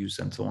co-produce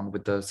and so on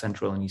with the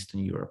Central and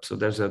Eastern Europe. So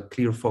there's a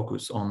clear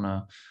focus on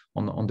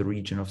the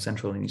region of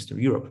Central and Eastern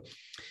Europe.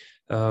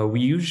 We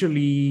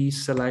usually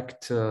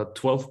select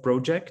 12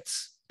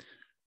 projects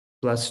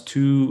plus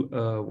 2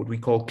 what we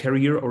call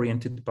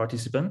career-oriented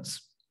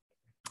participants.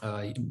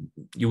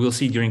 You will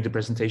see during the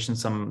presentation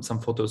some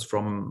photos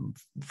from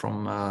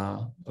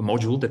a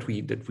module that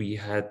we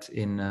had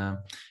in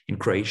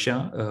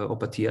Croatia,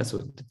 Opatija, so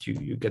that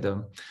you get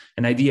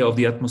an idea of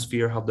the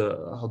atmosphere, how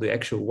the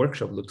actual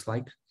workshop looks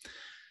like.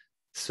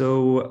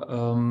 So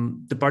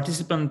the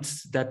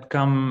participants that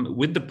come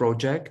with the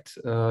project,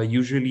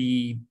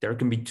 usually there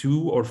can be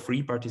 2 or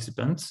 3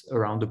 participants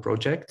around the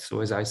project. So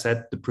as I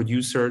said, the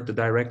producer, the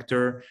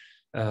director,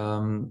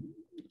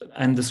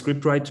 and the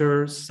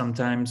scriptwriter.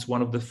 Sometimes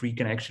one of the 3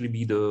 can actually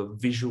be the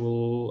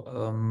visual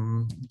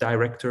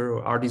director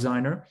or art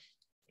designer.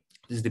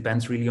 This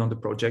depends really on the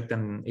project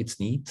and its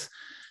needs.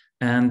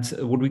 And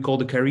what we call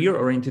the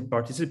career-oriented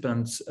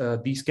participants,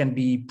 these can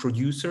be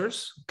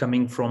producers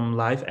coming from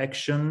live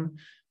action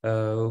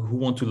who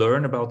want to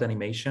learn about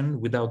animation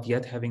without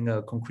yet having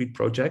a concrete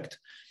project.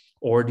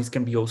 Or these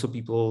can be also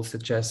people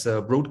such as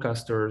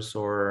broadcasters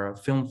or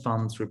film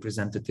funds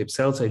representatives,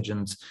 sales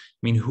agents. I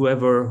mean,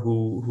 whoever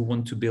who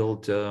want to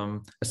build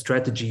a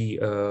strategy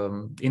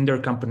in their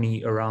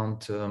company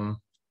around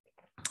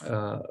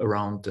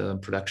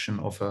production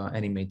of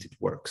animated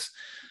works.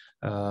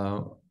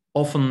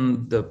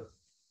 Often the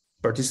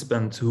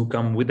participants who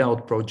come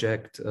without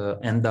project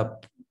end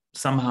up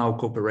somehow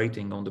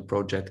cooperating on the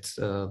projects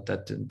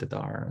that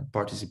are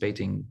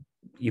participating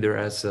either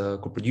as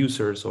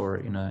co-producers or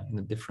in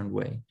a different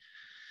way.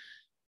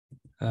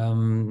 A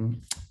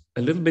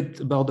little bit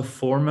about the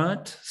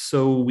format.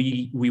 So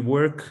we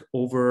work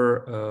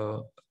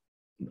over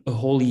a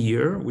whole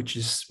year, which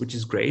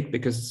is great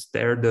because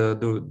there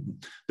the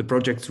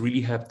projects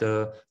really have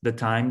the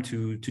time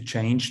to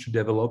change, to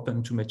develop,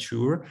 and to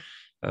mature.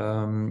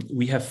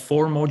 We have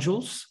 4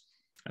 modules.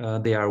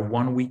 They are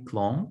 1 week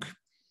long.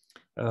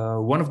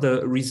 One of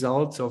the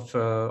results of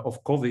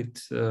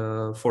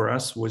COVID for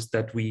us was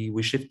that we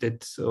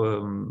shifted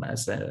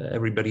as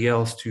everybody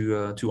else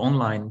to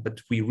online, but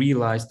we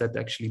realized that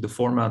actually the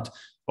format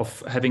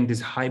of having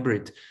this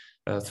hybrid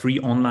 3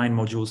 online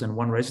modules and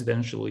 1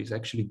 residential is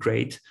actually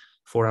great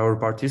for our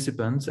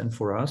participants and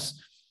for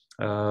us.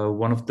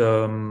 One of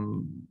the,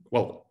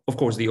 well, of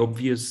course, the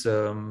obvious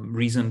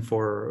reason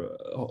for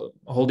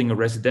holding a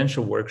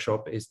residential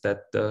workshop is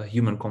that the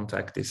human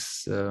contact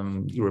is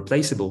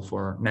irreplaceable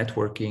for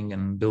networking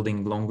and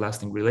building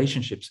long-lasting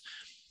relationships.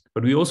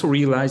 But we also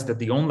realized that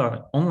the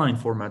online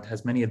format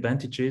has many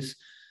advantages,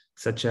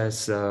 such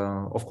as,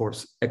 of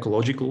course,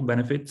 ecological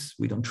benefits.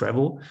 We don't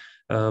travel,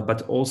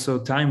 but also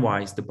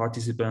time-wise, the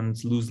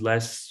participants lose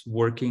less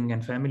working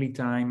and family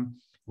time.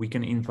 We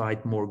can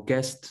invite more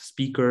guest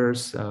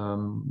speakers,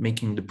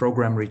 making the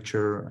program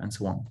richer and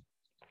so on.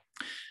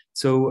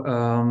 So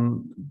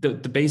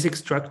the basic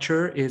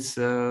structure is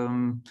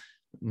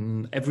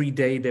every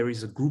day there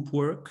is a group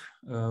work,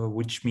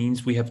 which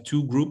means we have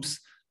 2 groups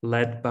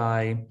led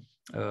by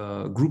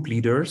group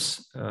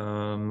leaders,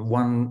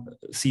 1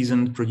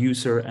 seasoned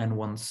producer and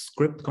 1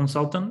 script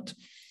consultant.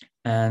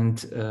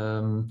 And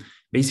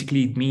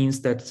basically it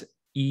means that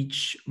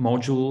each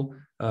module,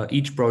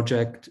 each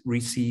project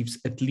receives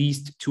at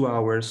least 2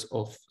 hours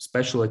of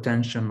special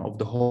attention of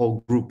the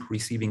whole group,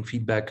 receiving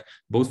feedback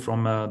both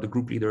from the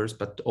group leaders,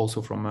 but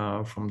also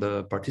from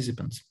the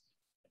participants.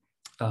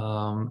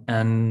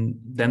 And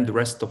then the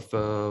rest of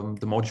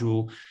the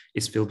module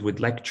is filled with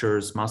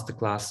lectures,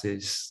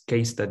 masterclasses,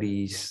 case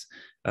studies,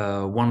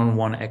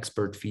 one-on-one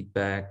expert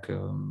feedback,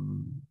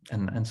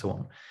 and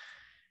so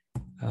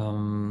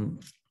on.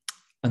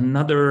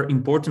 Another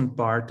important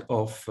part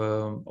of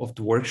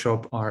the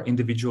workshop are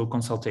individual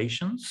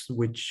consultations,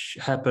 which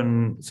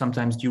happen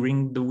sometimes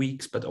during the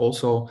weeks, but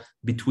also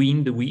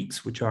between the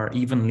weeks, which are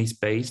evenly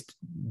spaced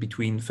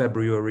between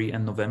February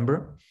and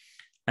November.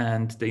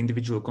 And the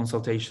individual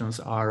consultations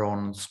are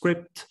on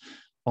script,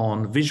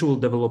 on visual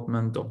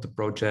development of the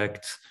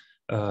project,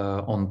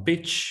 on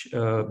pitch,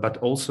 but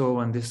also,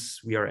 and this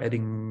we are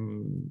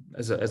adding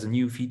as a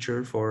new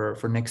feature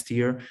for next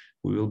year,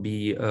 we will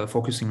be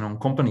focusing on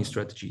company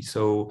strategy,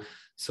 so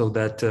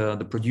that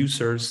the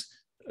producers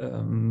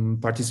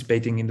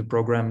participating in the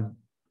program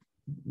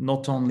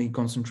not only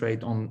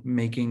concentrate on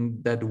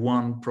making that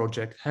one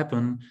project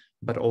happen,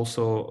 but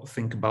also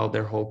think about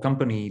their whole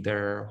company,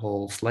 their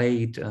whole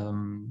slate,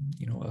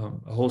 you know,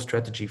 a whole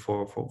strategy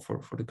for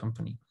the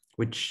company,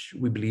 which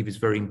we believe is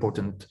very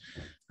important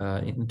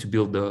to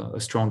build a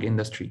strong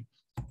industry.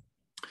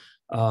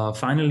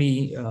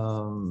 Finally,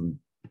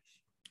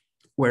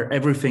 where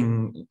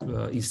everything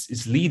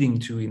is leading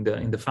to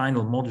in the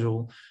final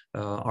module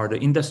are the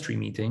industry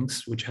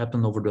meetings, which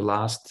happen over the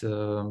last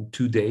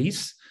 2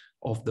 days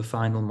of the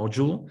final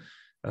module.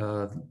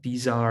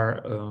 These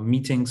are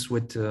meetings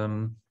with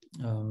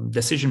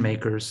decision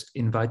makers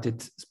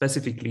invited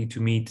specifically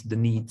to meet the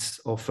needs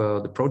of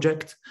the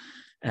project.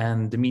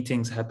 And the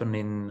meetings happen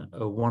in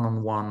a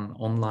one-on-one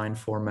online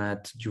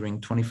format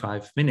during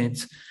 25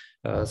 minutes.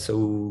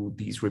 So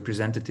these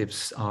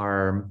representatives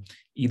are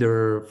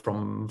either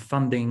from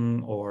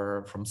funding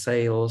or from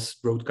sales,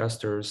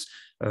 broadcasters,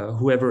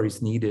 whoever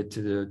is needed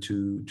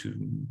to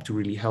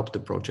really help the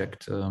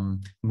project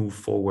move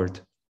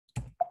forward.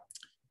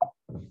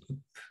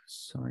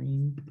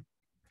 Sorry.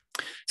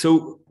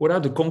 So what are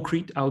the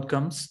concrete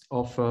outcomes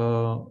of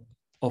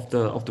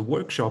the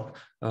workshop?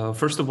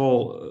 First of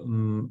all,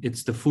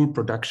 it's the full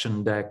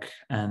production deck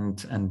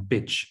and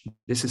pitch.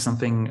 This is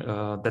something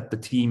that the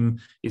team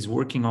is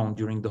working on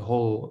during the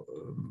whole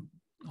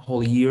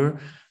year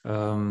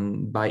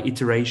by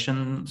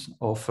iterations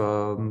of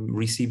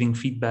receiving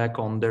feedback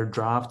on their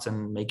drafts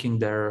and making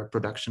their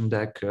production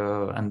deck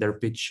and their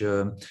pitch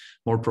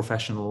more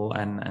professional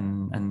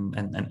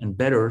and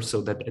better,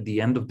 so that at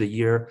the end of the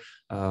year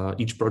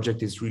each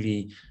project is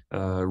really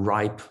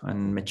ripe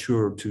and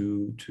mature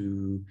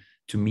to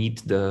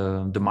meet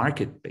the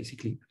market,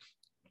 basically.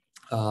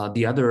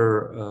 The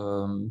other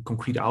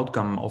concrete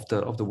outcome of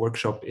the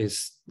workshop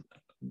is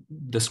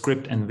the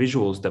script and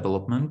visuals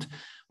development.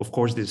 Of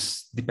course,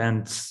 this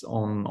depends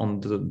on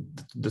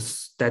the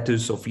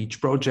status of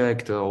each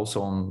project.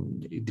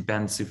 It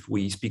depends if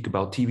we speak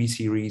about TV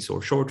series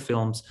or short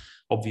films.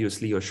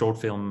 Obviously, a short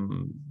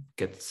film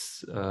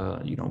gets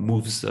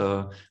moves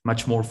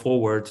much more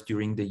forward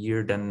during the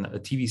year than a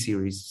TV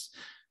series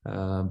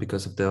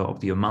because of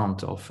the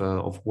amount of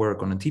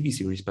work on a TV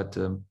series. But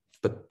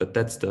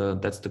that's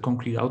the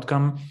concrete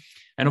outcome.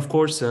 And of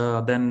course,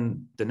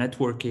 then the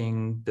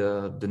networking,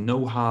 the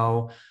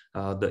know-how,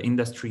 the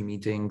industry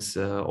meetings,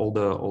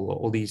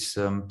 all these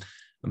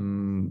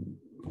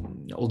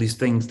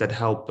things that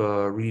help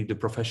really the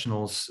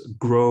professionals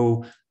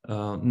grow,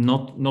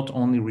 not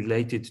only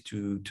related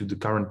to the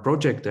current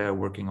project they're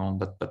working on,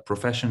 but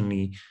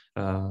professionally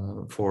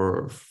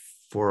for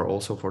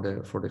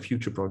the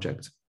future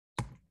projects.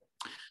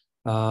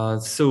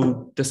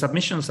 So the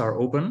submissions are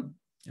open.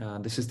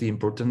 This is the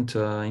important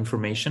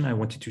information I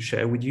wanted to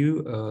share with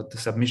you. The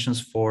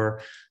submissions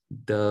for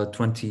the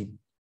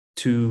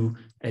 22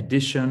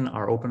 edition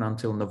are open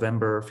until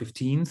November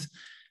 15th.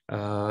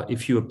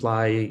 If you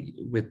apply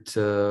with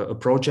a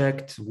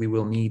project, we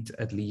will need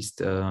at least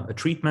a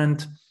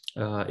treatment.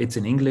 It's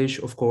in English,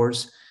 of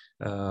course.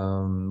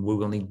 We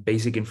will need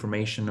basic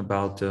information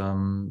about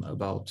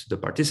the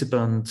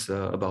participants,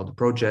 about the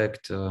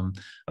project, a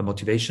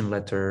motivation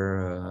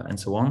letter, and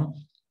so on.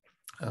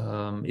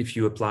 If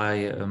you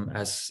apply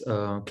as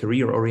a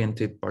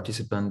career-oriented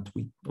participant,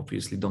 we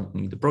obviously don't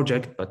need the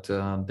project, but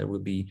there will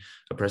be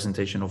a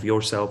presentation of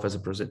yourself as a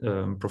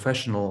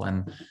professional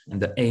and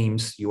the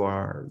aims you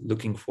are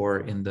looking for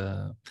in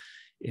the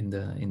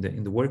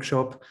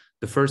workshop.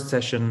 The first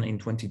session in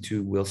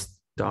 22 will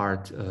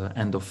start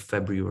end of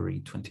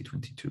February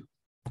 2022.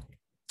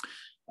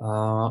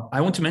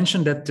 I want to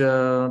mention that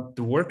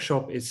the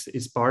workshop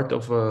is part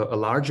of a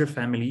larger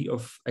family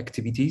of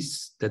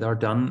activities that are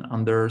done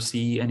under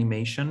CEE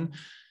Animation.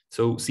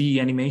 So CEE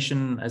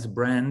Animation as a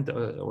brand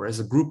or as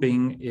a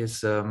grouping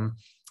is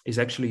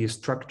actually a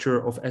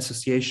structure of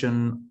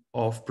association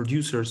of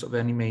producers of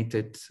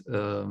animated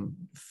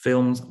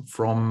films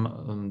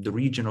from the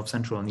region of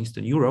Central and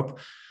Eastern Europe.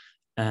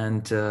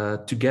 And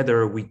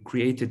together we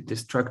created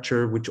this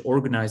structure which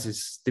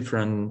organizes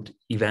different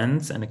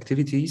events and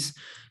activities.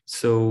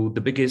 So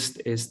the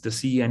biggest is the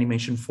CEE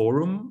Animation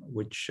Forum,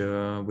 which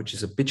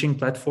is a pitching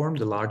platform,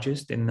 the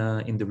largest in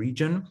the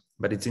region,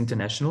 but it's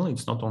international.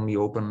 It's not only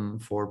open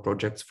for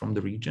projects from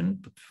the region,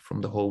 but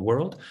from the whole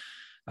world.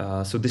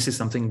 So this is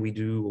something we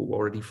do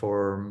already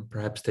for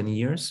perhaps 10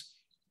 years.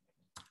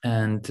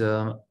 And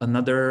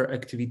another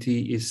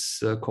activity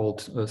is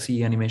called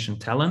CEE Animation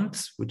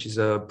Talent, which is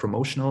a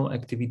promotional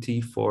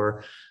activity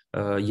for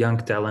young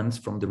talents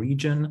from the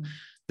region.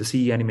 The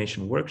CEE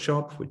Animation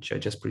Workshop, which I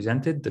just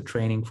presented, the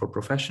training for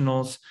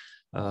professionals.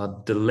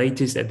 The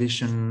latest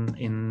addition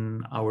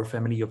in our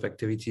family of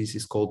activities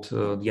is called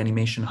the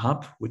Animation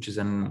Hub, which is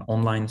an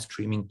online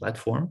streaming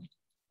platform.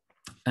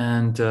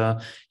 And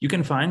you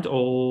can find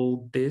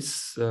all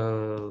this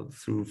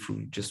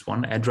through just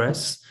one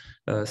address,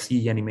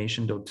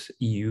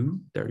 ceeanimation.eu.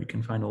 There you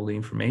can find all the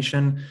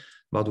information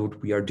about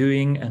what we are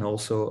doing and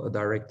also a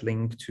direct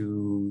link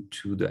to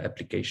the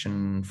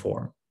application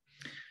form.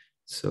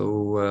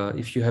 So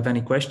if you have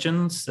any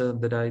questions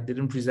that I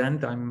didn't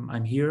present,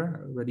 I'm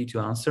here ready to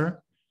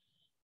answer.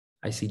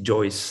 I see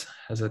Joyce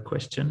has a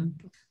question.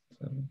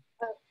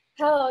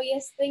 Hello,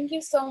 yes, thank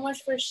you so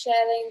much for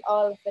sharing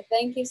all of it.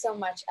 Thank you so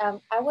much.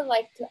 I would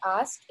like to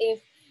ask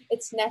if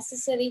it's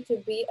necessary to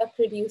be a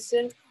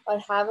producer or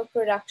have a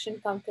production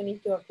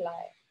company to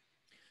apply.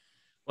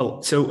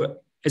 Well, so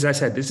as I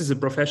said, this is a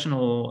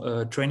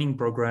professional training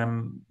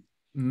program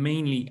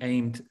mainly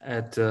aimed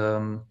at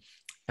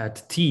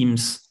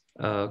teams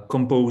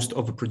composed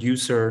of a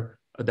producer,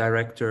 a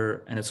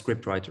director, and a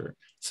scriptwriter.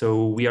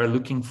 So we are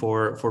looking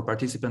for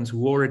participants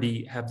who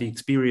already have the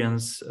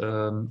experience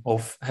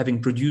of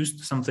having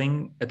produced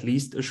something, at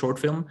least a short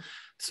film.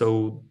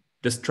 So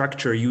the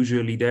structure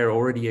usually there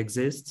already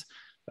exists.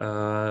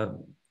 I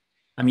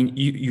mean,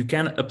 you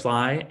can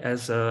apply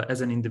as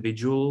an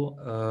individual,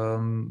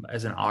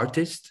 as an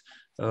artist,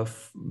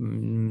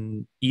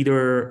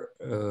 either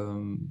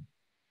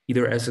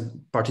as a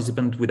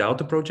participant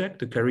without a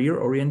project, a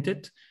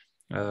career-oriented,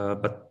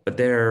 but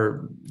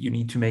there you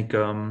need to make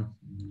you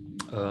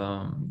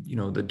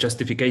know, the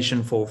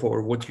justification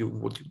for what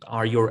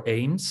are your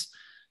aims.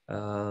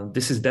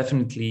 This is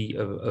definitely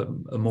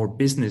a more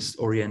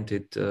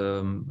business-oriented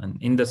and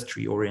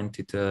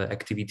industry-oriented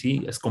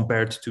activity as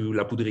compared to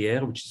La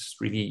Poudrière, which is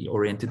really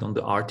oriented on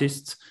the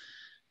artists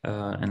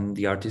and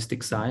the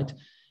artistic side.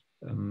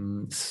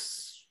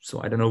 So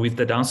I don't know if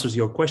that answers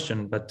your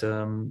question, but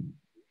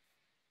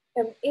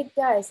it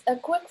does. A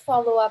quick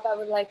follow-up I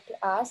would like to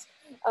ask.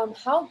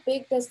 How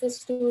big does the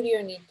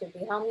studio need to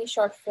be? How many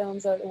short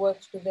films or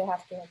works do they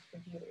have to have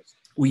produced?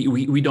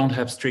 We don't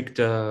have strict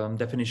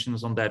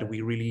definitions on that.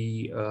 We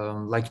really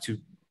like to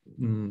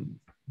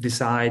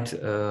decide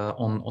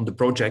on the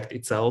project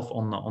itself,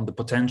 on the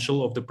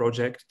potential of the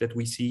project that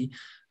we see,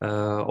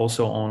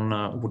 also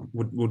on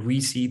would we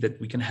see that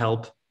we can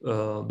help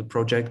the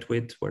project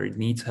with, where it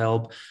needs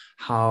help,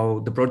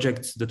 how the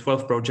projects, the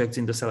 12 projects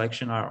in the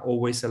selection are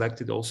always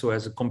selected also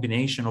as a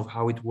combination of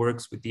how it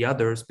works with the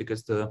others,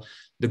 because the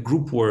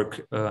group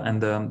work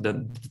and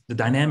the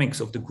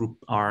dynamics of the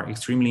group are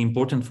extremely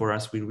important for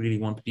us. We really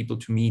want people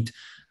to meet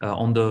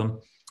on the,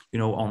 you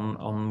know,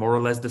 on more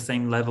or less the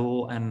same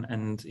level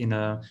and in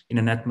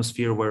an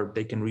atmosphere where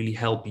they can really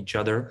help each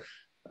other.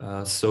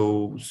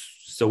 So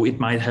it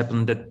might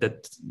happen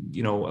that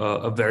you know,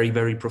 a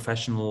very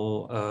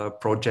professional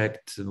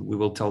project, we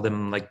will tell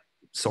them like,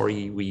 sorry,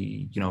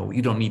 you know,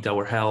 you don't need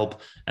our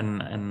help,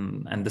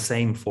 and the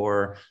same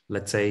for,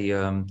 let's say,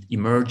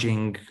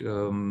 emerging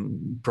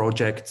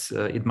projects.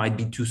 It might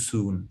be too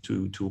soon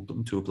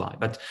to apply,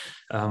 but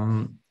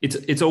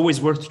it's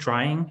always worth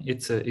trying.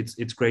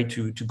 It's great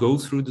to go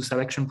through the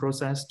selection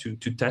process to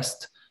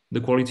test the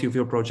quality of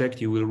your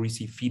project. You will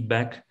receive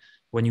feedback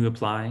when you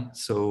apply,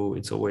 so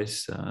it's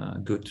always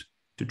good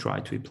to try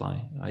to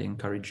apply. I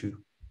encourage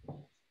you.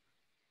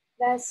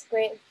 That's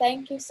great.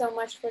 Thank you so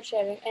much for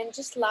sharing. And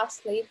just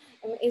lastly,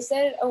 is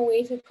there a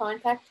way to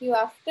contact you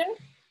after?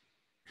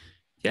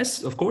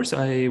 Yes, of course.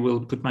 I will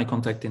put my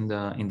contact in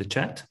the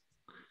chat,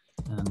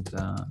 and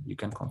you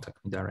can contact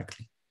me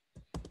directly.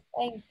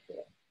 Thank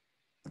you.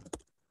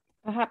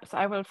 Perhaps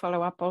I will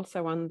follow up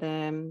also on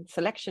the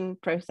selection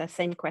process.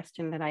 Same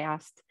question that I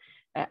asked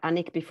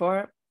Annick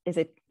before. Is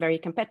it very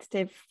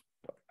competitive?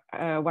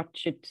 What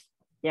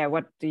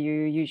do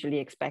you usually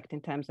expect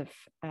in terms of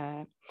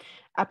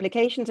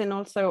applications, and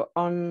also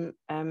on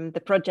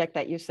the project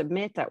that you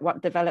submit, at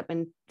what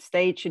development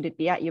stage should it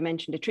be at? You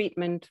mentioned the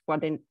treatment,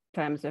 what in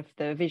terms of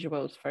the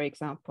visuals, for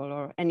example,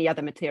 or any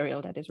other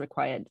material that is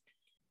required?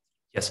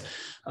 Yes,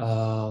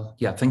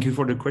 yeah, thank you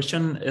for the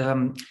question.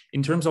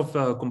 In terms of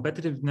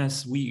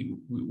competitiveness,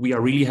 we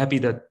are really happy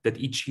that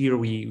each year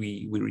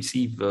we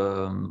receive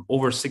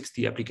over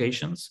 60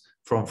 applications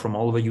from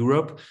all over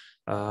Europe,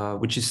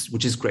 which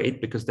is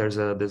great, because there's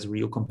a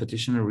real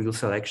competition, a real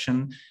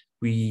selection.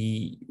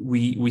 We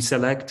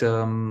select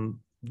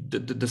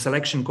the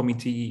selection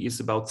committee is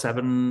about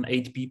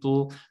 7-8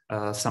 people.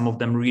 Some of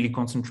them really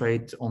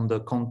concentrate on the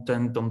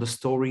content, on the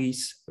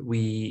stories.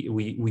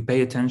 We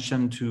pay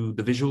attention to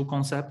the visual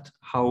concept,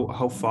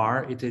 how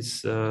far it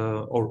is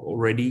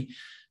already,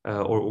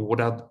 or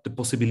what are the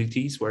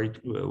possibilities,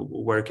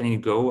 where can you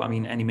go? I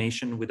mean,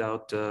 animation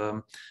without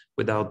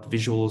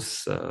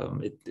visuals,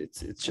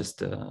 it's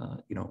just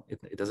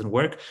it doesn't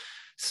work.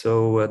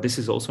 So this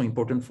is also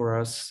important for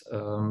us.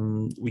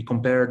 We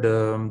compare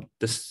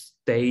the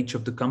stage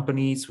of the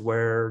companies,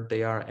 where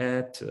they are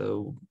at,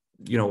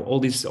 all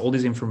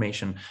this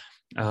information.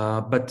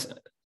 But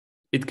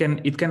it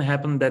can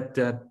happen that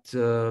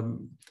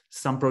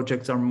some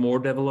projects are more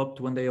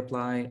developed when they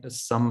apply.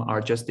 Some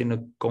are just in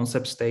a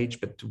concept stage,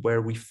 but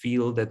where we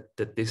feel that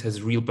this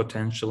has real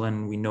potential,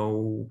 and we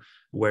know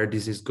where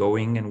this is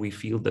going, and we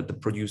feel that the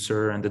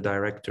producer and the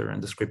director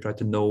and the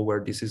scriptwriter know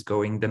where this is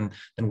going, then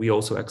we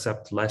also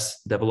accept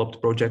less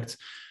developed projects.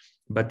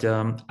 But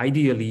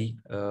ideally,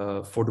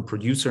 for the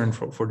producer and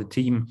for the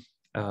team,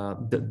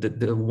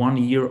 the 1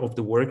 year of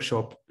the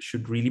workshop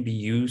should really be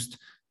used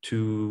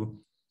to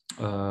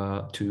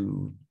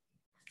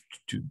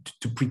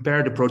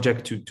prepare the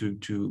project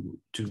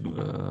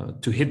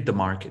to hit the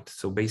market.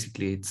 So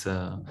basically, it's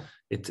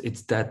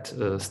that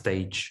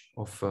stage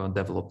of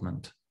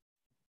development.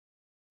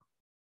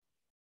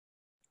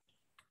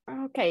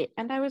 Okay,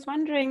 and I was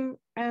wondering,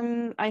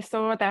 I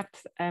saw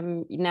that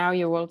now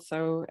you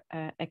also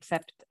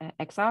accept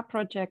XR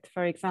project,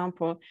 for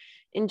example.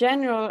 In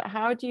general,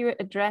 how do you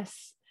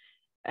address,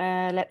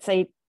 let's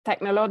say,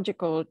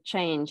 technological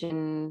change,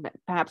 in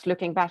perhaps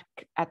looking back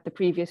at the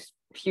previous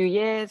few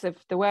years of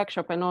the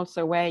workshop, and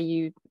also where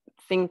you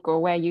think or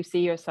where you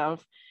see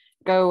yourself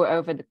go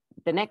over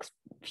the next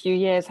few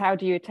years? How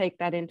do you take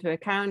that into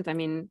account? I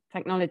mean,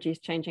 technology is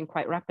changing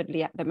quite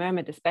rapidly at the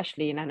moment,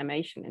 especially in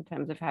animation, in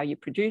terms of how you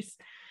produce.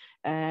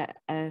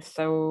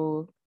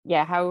 So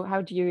yeah,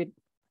 how do you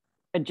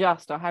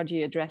adjust, or how do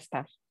you address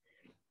that?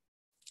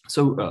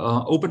 So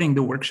opening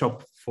the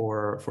workshop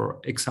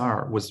for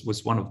XR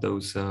was one of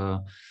those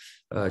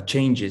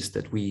changes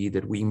that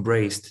we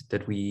embraced,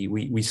 that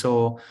we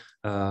saw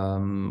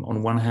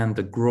on one hand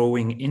the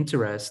growing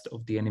interest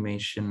of the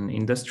animation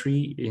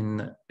industry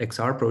in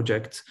XR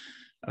projects,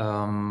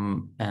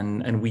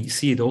 and we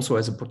see it also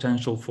as a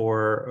potential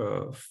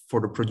for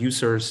the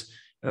producers.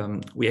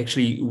 We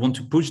actually want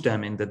to push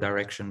them in the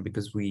direction,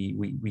 because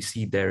we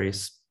see there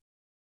is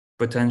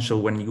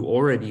potential when you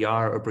already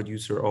are a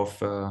producer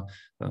of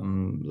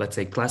let's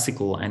say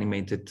classical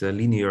animated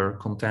linear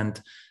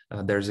content.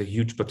 There's a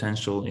huge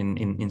potential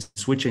in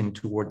switching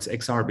towards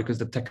XR, because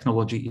the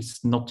technology is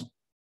not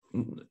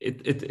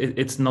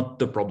it's not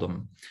the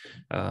problem.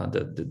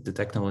 The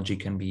technology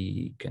can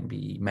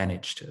be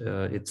managed.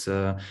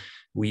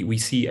 We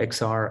see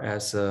XR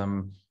as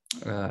a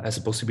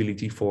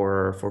possibility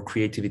for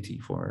creativity,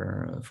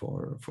 for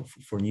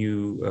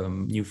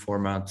new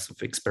formats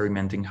of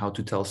experimenting how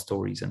to tell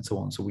stories and so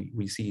on. So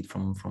we see it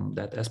from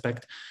that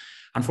aspect.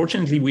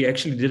 Unfortunately, we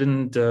actually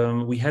didn't,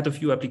 we had a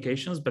few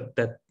applications, but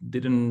that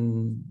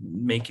didn't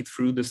make it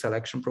through the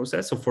selection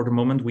process. So for the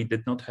moment, we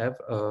did not have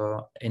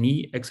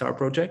any XR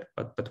project,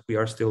 but we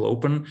are still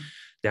open.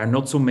 There are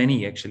not so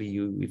many, actually,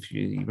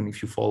 even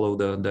if you follow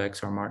the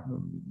XR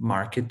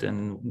market,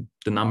 and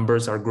the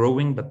numbers are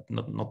growing, but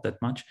not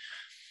that much.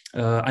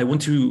 I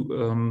want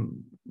to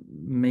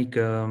make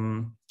a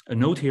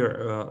note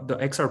here. The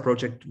XR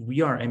project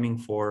we are aiming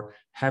for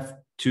have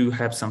to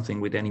have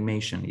something with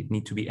animation. It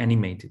needs to be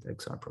animated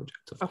XR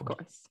project, of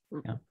course.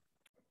 Yeah.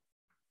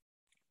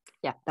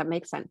 Yeah, that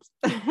makes sense.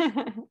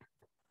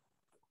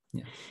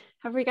 Yeah.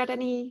 Have we got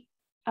any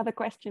other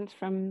questions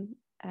from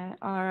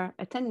our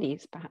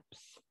attendees,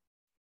 perhaps?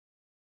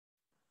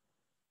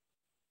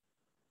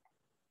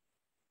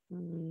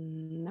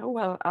 No,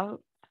 well,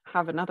 I'll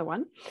have another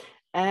one.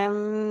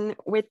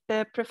 With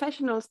the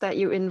professionals that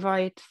you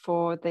invite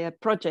for the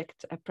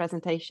project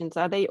presentations,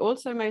 are they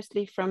also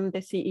mostly from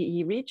the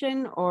CEE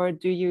region, or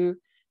do you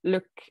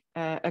look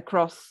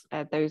across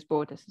those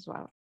borders as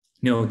well?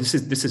 No, this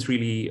is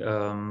really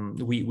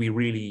we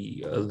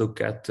really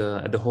look at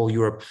the whole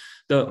Europe.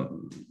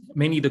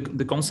 Mainly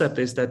the concept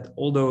is that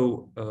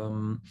although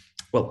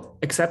well,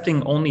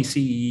 accepting only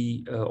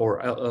CEE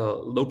or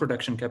low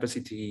production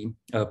capacity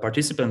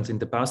participants in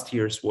the past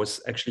years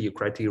was actually a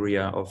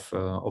criteria of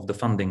the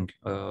funding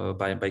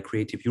by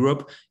Creative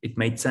Europe. It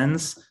made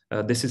sense.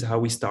 This is how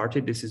we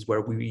started. This is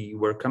where we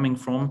were coming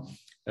from.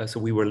 So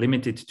we were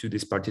limited to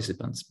these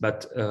participants.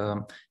 But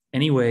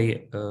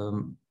anyway,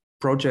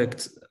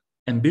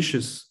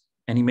 ambitious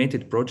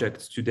animated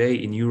projects today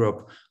in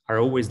Europe are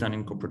always done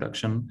in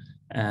co-production,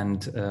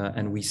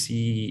 and we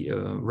see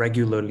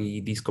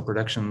regularly these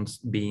co-productions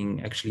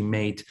being actually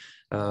made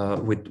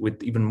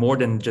with even more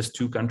than just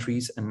 2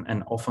 countries,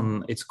 and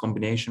often it's a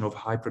combination of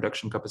high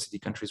production capacity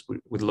countries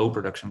with low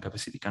production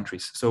capacity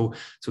countries. So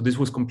this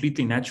was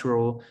completely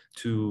natural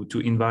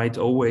to invite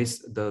always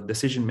the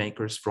decision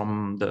makers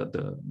from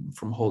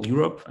from whole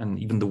Europe and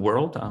even the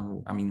world.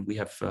 I mean, we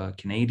have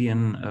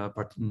Canadian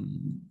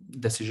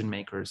decision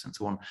makers and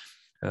so on,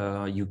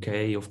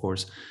 UK, of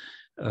course.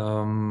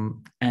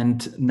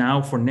 And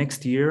now for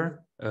next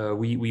year,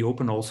 we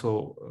open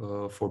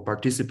also for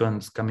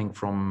participants coming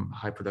from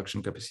high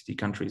production capacity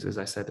countries, as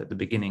I said at the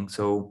beginning.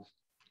 So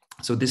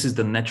this is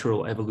the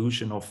natural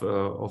evolution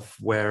of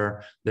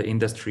where the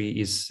industry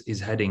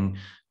is heading.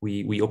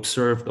 We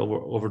observed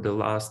over the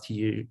last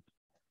year,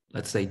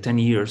 let's say 10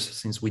 years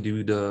since we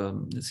do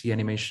the CEE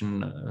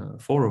Animation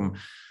Forum,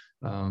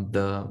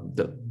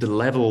 the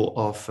level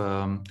of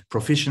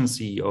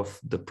proficiency of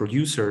the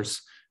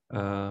producers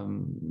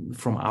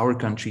from our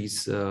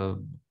countries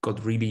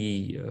got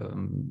really,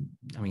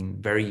 I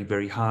mean, very,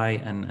 very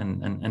high,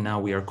 and now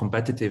we are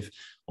competitive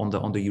on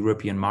the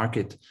European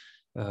market.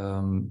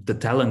 The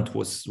talent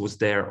was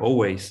there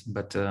always,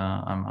 but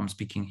I'm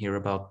speaking here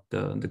about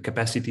the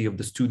capacity of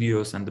the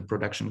studios and the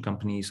production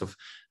companies of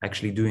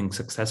actually doing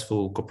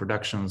successful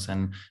co-productions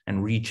and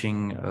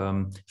reaching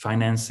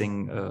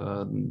financing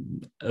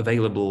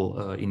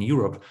available in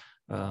Europe.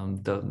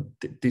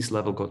 This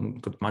level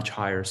got much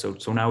higher.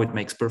 So now it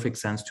makes perfect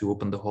sense to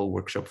open the whole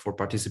workshop for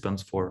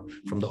participants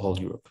from the whole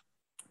Europe.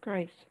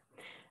 Great.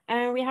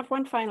 We have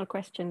one final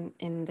question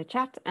in the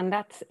chat, and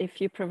that's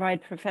if you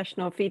provide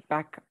professional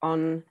feedback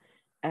on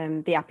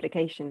the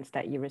applications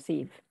that you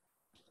receive.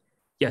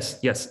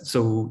 Yes.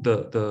 So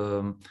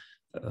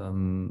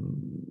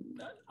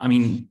I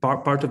mean,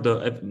 part of the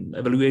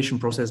evaluation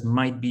process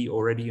might be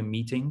already a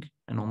meeting,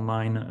 an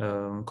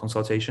online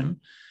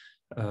consultation.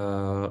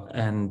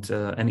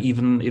 And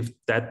even if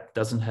that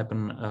doesn't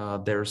happen,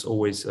 there's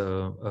always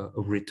a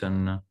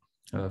written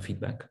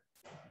feedback.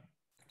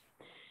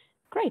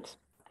 Great.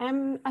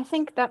 I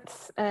think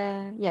that's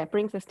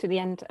brings us to the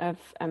end of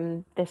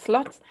this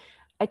slot.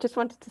 I just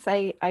wanted to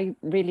say I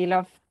really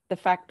love the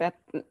fact that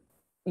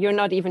you're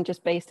not even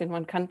just based in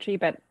one country,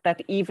 but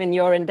that even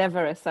your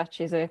endeavor as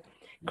such is a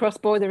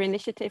cross-border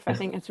initiative. I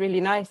think it's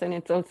really nice, and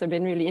it's also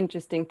been really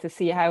interesting to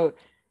see how,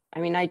 I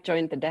mean, I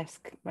joined the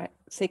desk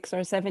 6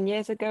 or 7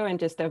 years ago, and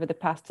just over the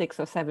past 6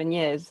 or 7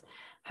 years,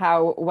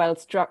 how well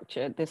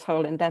structured this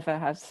whole endeavor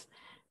has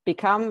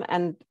become.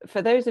 And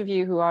for those of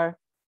you who are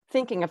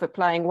thinking of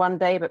applying one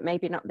day, but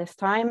maybe not this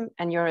time,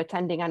 and you're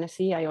attending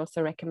Annecy, I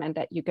also recommend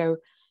that you go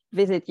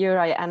visit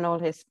Juraj and all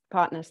his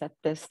partners at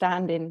the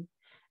stand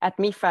at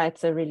MIFA.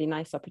 It's a really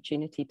nice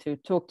opportunity to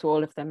talk to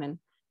all of them and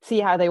see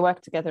how they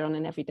work together on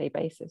an everyday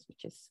basis,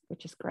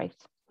 which is great.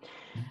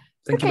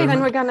 Okay,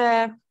 then we're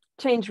gonna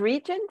change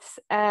regions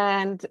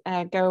and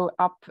go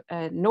up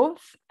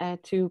north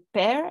to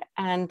Per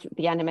and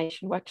the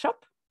animation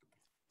workshop.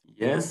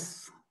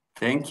 Yes,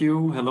 thank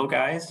you. Hello,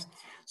 guys.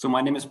 So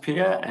my name is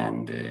Per,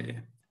 and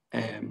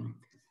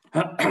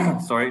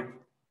sorry,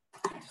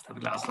 I just have a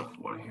glass of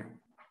water here.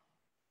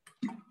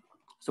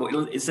 So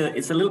it's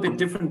a little bit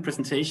different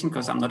presentation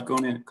because I'm not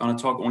gonna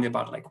talk only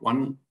about like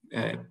one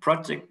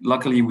project.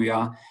 Luckily,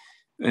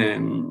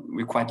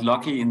 we're quite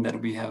lucky in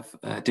that we have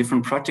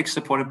different projects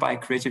supported by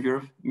Creative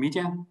Europe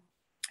Media.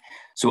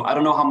 So I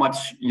don't know how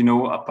much you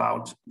know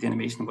about the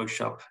animation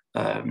workshop,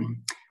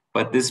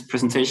 but this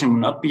presentation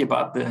will not be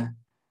about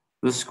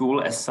the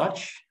school as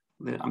such.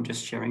 I'm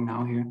just sharing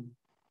now here.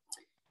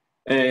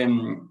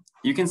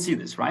 You can see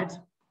this, right?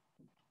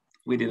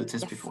 We did a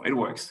test before. It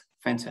works.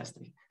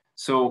 Fantastic.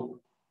 So,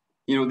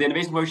 you know, the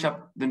animation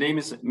workshop, the name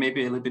is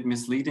maybe a little bit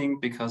misleading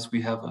because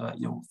we have,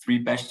 3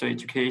 bachelor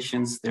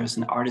educations. There's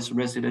an artist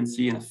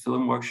residency and a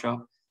film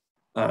workshop.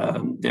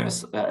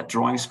 There's a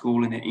drawing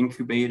school and an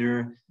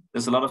incubator.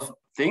 There's a lot of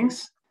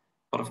things,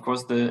 but of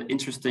course, the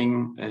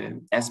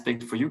interesting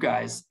aspect for you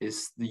guys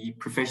is the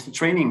professional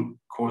training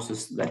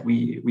courses that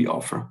we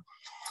offer.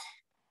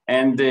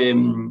 And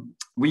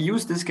we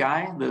use this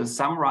guy, the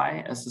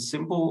samurai, as a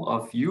symbol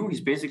of you.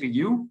 He's basically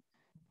you,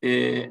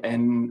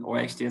 or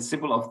actually a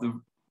symbol of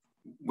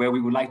where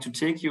we would like to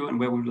take you and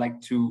where we would like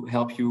to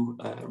help you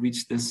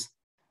reach this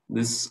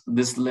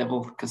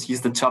level, because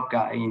he's the top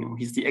guy. You know,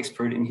 he's the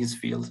expert in his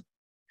field.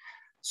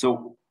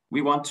 So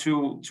we want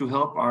to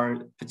help our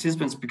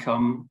participants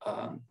become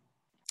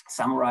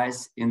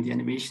samurais in the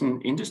animation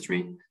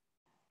industry,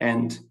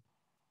 and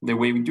the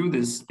way we do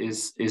this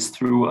is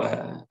through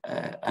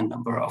a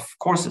number of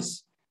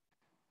courses.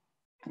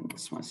 And I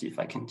just want to see if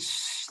I can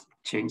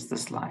change the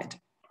slide.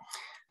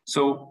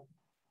 So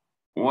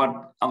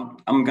what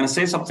I'm going to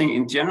say something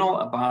in general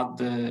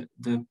about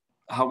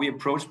how we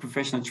approach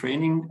professional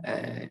training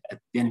at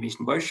the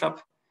animation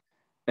workshop,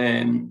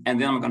 and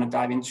then I'm going to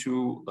dive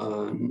into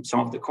some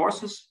of the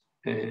courses,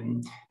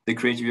 the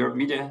Creative Europe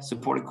Media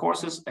supported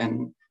courses,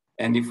 and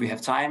if we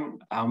have time,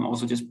 I'm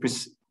also just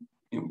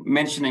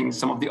mentioning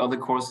some of the other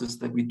courses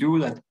that we do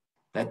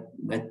that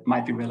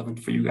might be relevant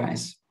for you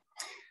guys.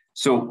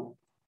 So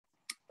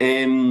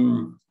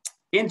in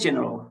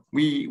general,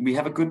 we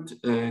have a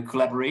good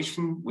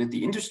collaboration with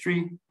the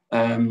industry.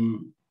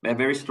 a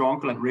very strong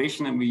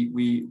collaboration, and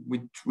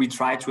we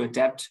try to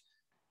adapt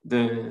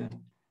the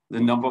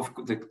number of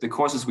the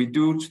courses we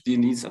do to the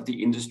needs of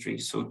the industry,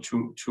 so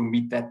to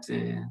meet that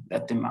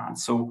demand.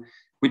 So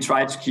we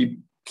try to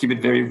keep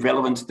it very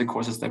relevant, the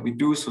courses that we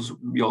do. So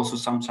we also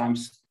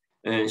sometimes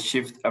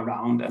shift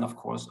around and of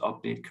course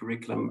update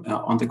curriculum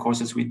on the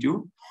courses we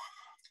do.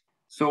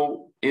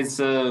 So it's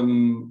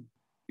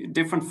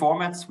different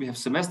formats. We have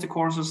semester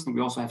courses, and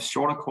we also have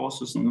shorter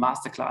courses and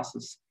master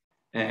classes.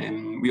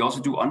 We also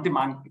do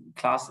on-demand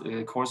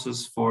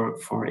courses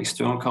for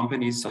external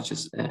companies such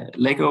as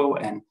Lego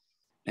and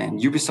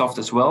Ubisoft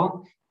as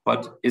well.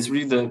 But it's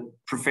really the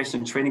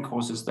professional training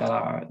courses that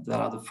are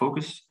the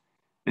focus.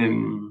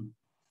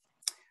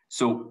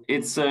 So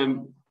it's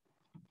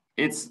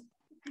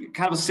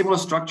kind of a similar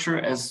structure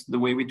as the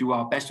way we do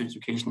our bachelor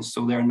education.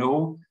 So there are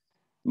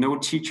no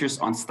teachers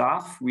on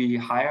staff. We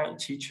hire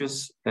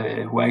teachers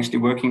who are actually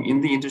working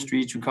in the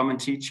industry to come and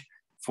teach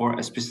for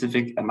a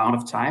specific amount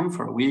of time,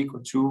 for a week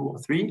or 2 or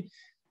 3.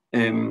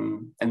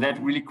 And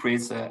that really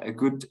creates a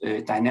good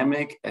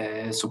dynamic.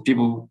 So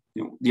people,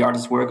 the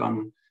artists work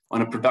on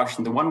a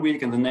production the one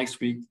week, and the next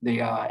week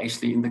they are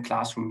actually in the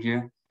classroom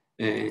here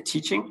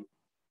teaching.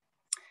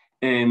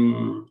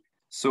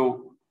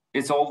 So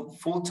it's all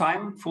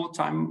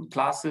full-time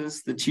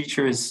classes. The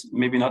teacher is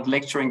maybe not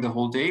lecturing the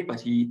whole day,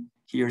 but he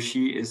or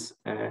she is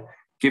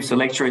gives a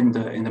lecture in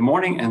the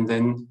morning, and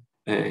then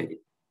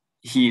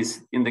he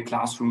is in the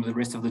classroom the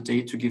rest of the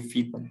day to give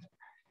feedback.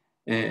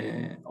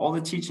 All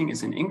the teaching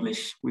is in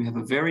English. We have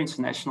a very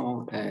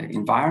international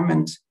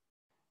environment.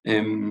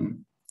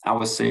 I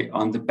would say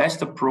on the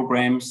bachelor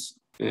programs,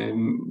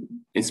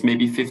 it's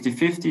maybe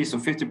 50-50. So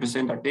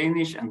 50% are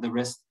Danish and the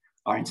rest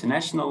are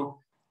international.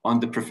 On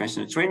the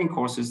professional training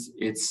courses,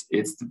 it's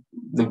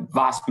the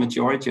vast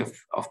majority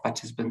of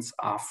participants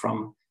are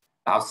from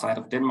outside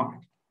of Denmark.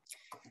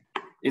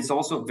 It's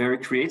also a very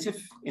creative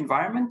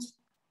environment.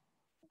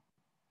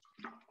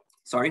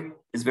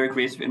 It's a very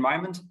creative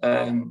environment.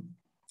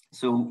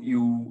 So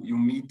you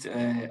meet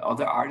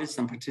other artists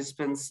and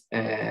participants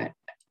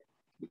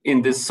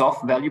in this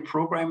soft value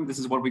program. This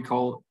is what we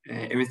call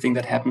everything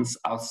that happens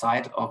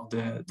outside of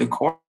the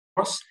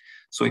course.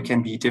 So it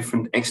can be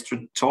different extra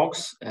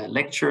talks,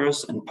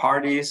 lectures and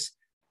parties,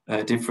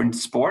 different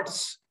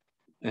sports.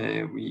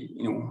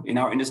 In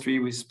our industry,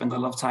 we spend a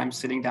lot of time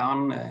sitting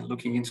down,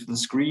 looking into the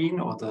screen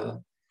or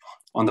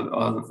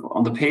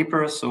on the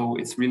paper. So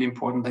it's really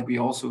important that we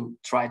also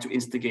try to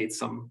instigate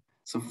some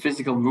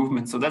physical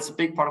movement. So that's a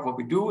big part of what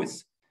we do.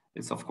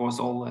 It's of course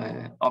all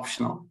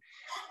optional.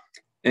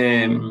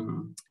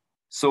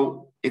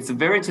 So it's a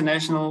very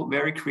international,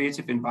 very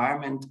creative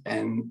environment,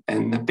 and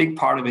a big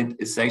part of it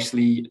is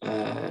actually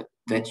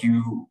that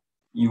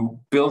you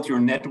build your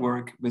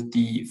network with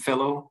the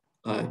fellow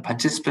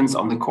participants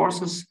on the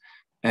courses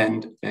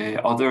and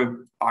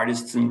other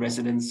artists in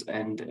residence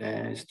and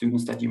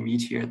students that you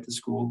meet here at the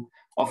school.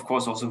 Of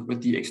course, also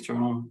with the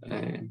external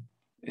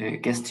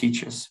guest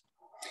teachers.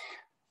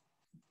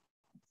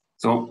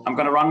 So I'm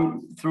going to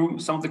run through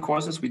some of the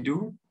courses we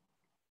do.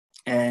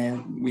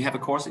 We have a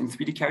course in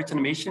 3D character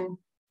animation.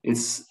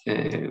 It's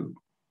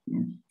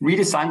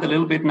redesigned a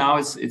little bit now.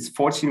 It's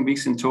 14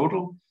 weeks in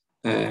total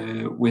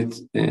with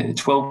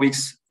 12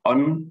 weeks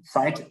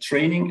on-site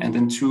training, and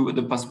then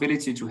the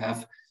possibility to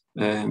have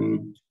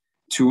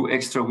 2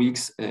 extra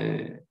weeks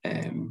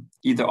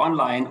either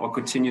online or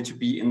continue to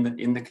be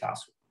in the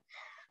classroom.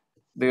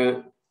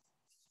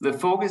 The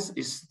focus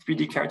is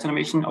 3D character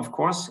animation, of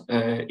course,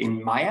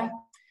 in Maya.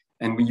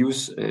 And we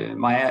use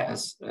Maya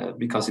as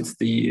because it's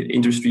the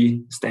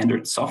industry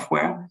standard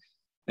software.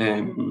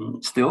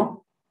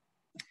 Still,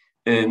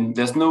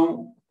 there's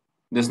no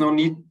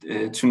need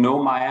to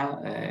know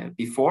Maya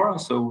before.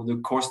 So the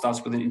course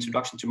starts with an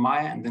introduction to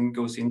Maya and then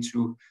goes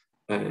into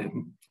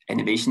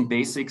animation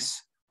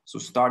basics. So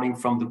starting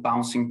from the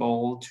bouncing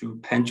ball to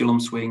pendulum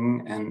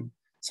swing and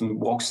some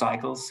walk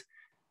cycles,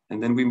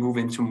 and then we move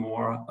into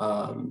more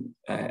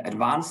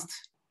advanced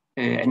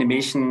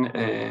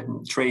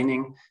animation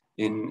training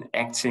in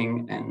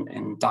acting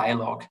and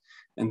dialogue.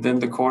 And then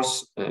the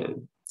course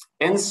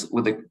ends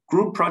with a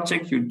group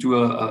project. You do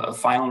a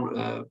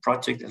final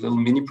project, a little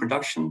mini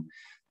production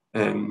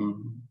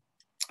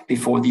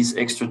before these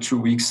extra 2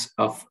 weeks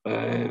of,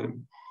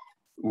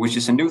 which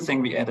is a new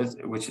thing we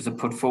added, which is a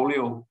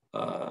portfolio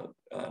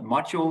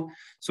module.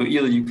 So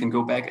either you can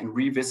go back and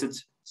revisit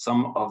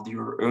some of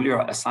your earlier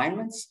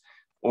assignments,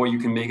 or you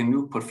can make a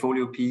new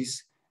portfolio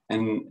piece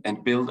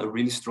and build a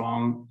really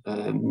strong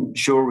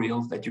show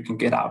reel that you can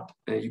get out.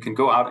 You can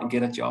go out and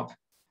get a job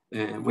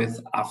with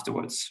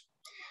afterwards.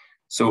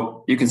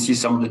 So you can see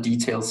some of the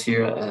details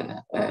here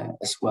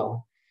as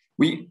well.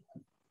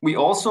 We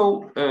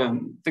also,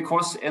 the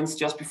course ends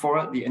just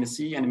before the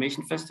CEE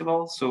Animation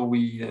Festival. So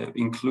we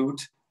include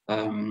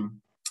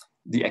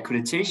the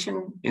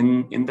accreditation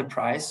in the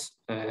price.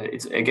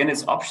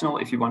 It's optional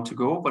if you want to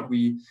go, but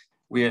we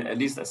at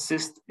least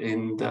assist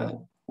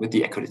with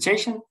the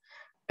accreditation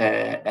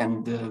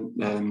and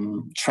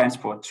the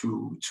transport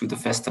to the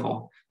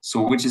festival.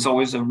 So which is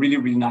always a really,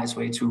 really nice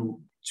way to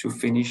to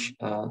finish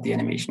the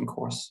animation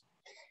course.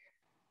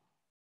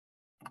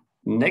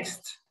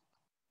 Next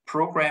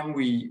program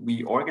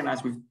we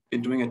organized, we've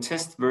been doing a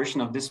test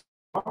version of this,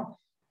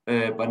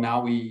 but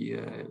now we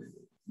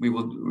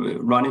will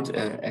run it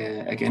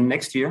again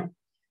next year.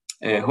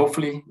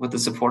 Hopefully with the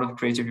support of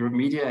Creative Europe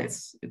Media.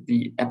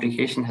 The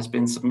application has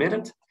been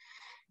submitted.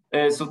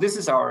 So this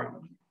is our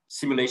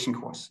simulation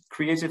course,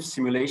 Creative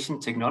Simulation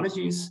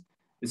Technologies.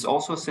 It's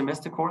also a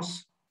semester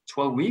course,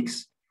 12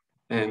 weeks.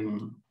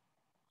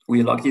 We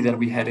are lucky that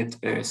we had it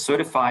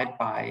certified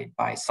by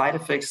Side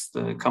Effects,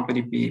 the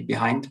company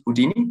behind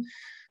Houdini,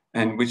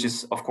 and which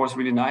is of course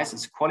really nice.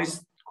 It's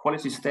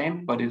quality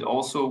stamp, but it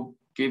also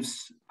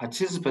gives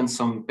participants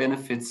some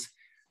benefits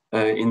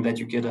in that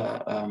you get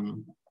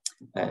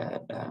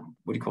what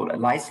do you call it, a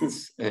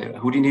license, a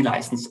Houdini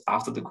license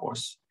after the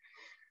course.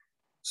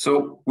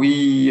 So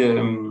we,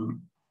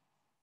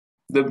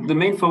 the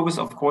main focus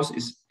of course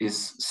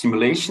is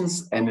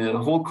simulations, and the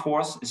whole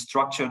course is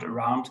structured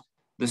around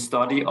the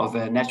study of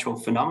a natural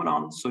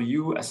phenomenon. So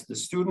you as the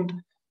student,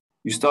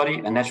 you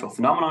study a natural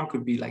phenomenon,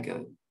 could be like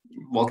a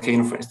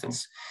volcano for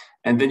instance,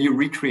 and then you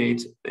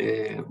recreate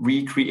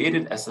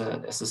it as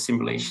a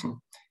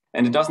simulation.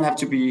 And it doesn't have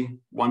to be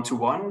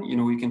one-to-one, you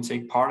know, we can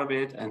take part of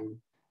it and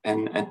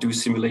do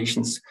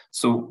simulations.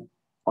 So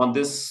on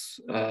this,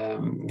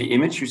 the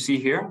image you see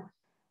here,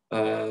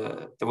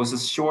 there was a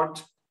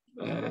short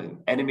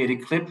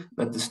animated clip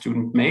that the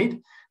student made.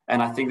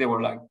 And I think there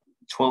were like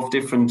 12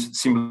 different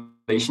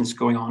simulations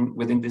going on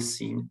within this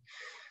scene.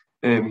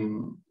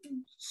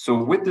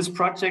 So with this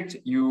project,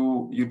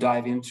 you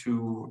dive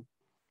into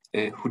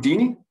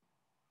Houdini.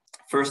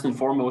 First and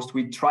foremost,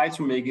 we try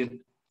to make it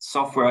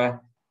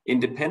software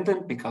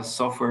independent because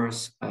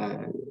softwares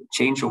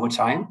change over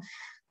time.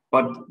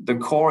 But the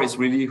core is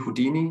really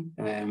Houdini,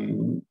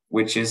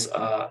 which is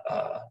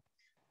a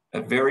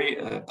very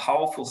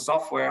powerful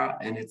software,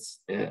 and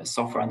it's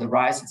software on the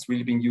rise. It's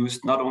really being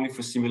used not only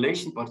for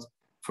simulation, but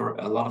for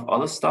a lot of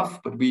other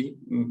stuff. But we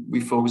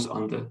focus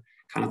on the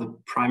kind of the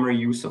primary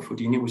use of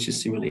Houdini, which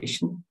is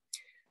simulation.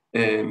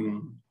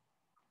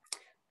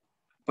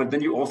 But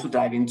then you also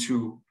dive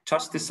into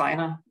Touch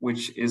Designer,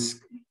 which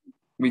is,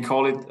 we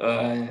call it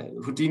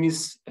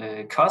Houdini's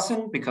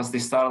cousin, because they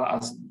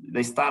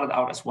started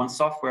out as one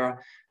software,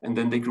 and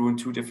then they grew in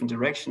two different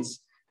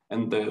directions.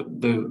 And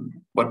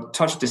what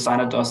Touch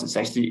Designer does is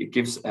actually it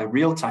gives a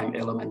real-time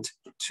element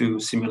to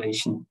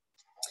simulation.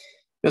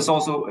 There's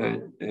also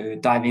we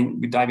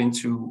dive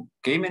into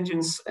game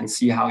engines and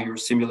see how your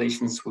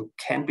simulations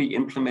can be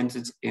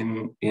implemented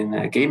in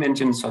a game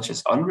engine such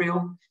as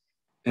Unreal.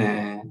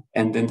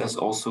 And then there's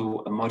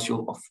also a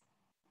module of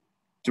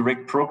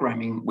direct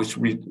programming, which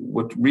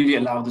would really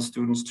allow the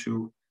students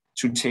to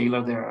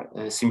tailor their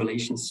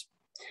simulations.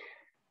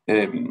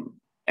 And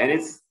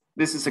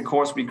this is a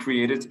course we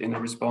created in a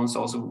response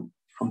also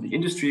from the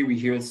industry. We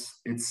hear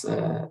it's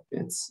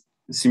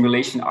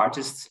simulation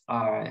artists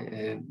are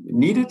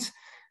needed,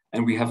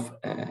 and we have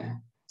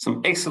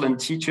some excellent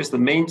teachers. The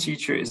main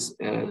teacher is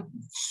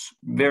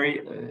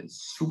very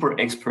super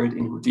expert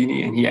in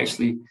Houdini, and he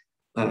actually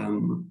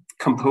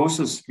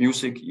composes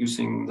music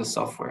using the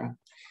software.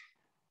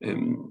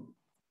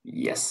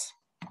 Yes.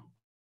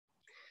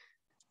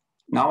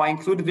 Now I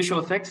include the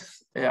visual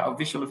effects, our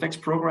visual effects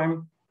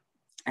program.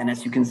 And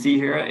as you can see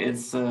here,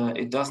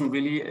 it doesn't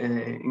really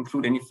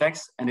include any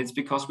effects. And it's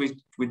because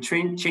we're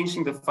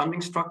changing the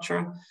funding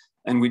structure,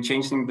 and we're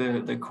changing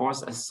the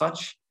course as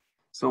such.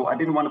 So I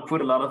didn't want to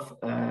put a lot of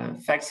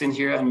facts in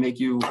here and make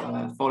you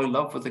fall in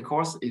love with the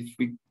course if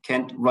we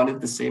can't run it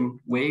the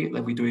same way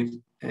that we do it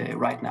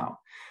right now.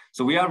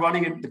 So we are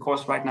running the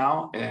course right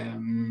now.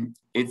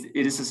 It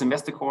is a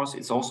semester course.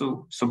 It's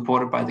also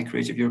supported by the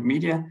Creative Europe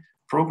Media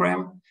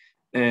program.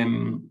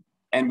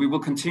 And we will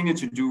continue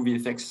to do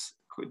VFX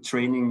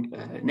training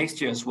next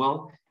year as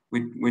well.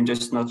 We're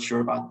just not sure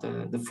about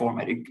the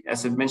format.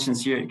 As it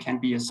mentions here, it can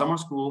be a summer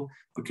school,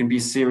 it can be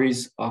a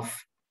series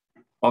of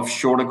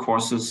shorter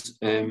courses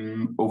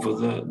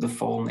over the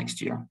fall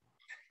next year.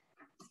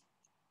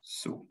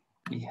 So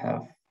we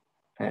have,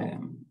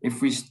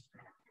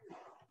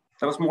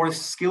 that was more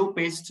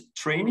skill-based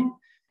training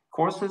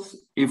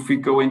courses. If we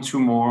go into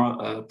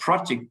more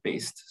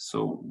project-based,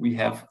 so we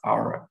have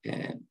our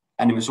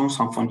Animation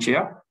Sans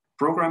Frontières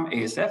program,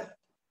 ASF.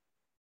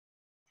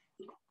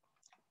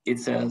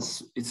 It's a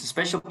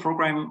special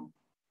program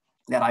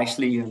that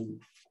actually in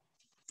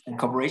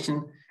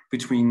cooperation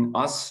between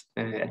us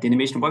at the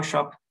Animation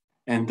Workshop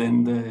and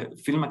then the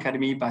Film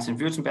Academy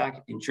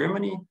Baden-Württemberg in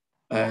Germany,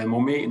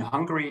 Momet in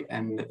Hungary,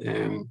 and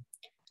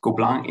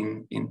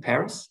Gobelin in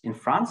Paris, in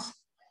France.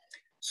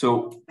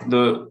 So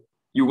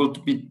you will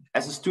be,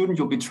 as a student,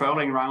 you'll be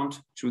traveling around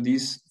to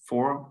these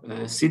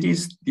 4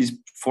 cities, these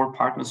 4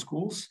 partner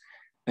schools,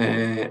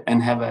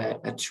 and have a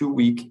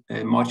 2-week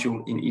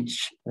module in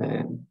each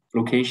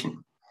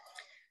location.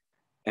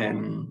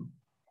 And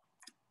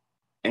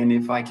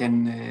if I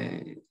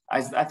can,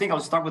 I think I'll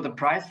start with the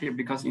price here,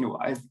 because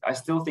I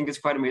still think it's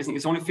quite amazing.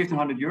 It's only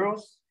 1,500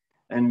 euros,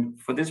 and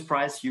for this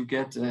price you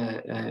get,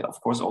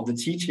 of course, all the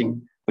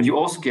teaching, but you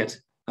also get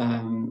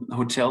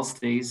hotel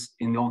stays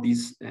in all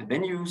these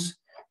venues,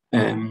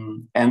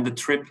 and the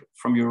trip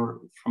from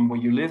where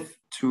you live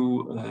to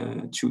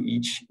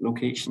each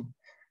location.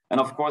 And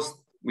of course,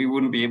 we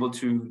wouldn't be able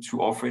to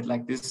offer it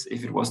like this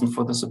if it wasn't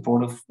for the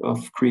support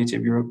of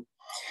Creative Europe.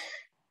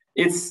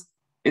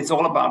 It's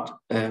all about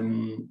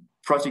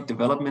project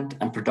development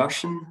and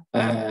production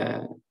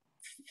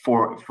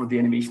for the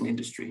animation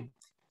industry.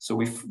 So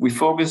we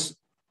focus,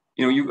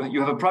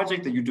 you have a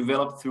project that you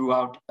develop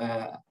throughout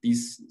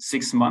these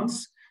 6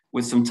 months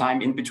with some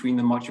time in between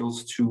the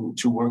modules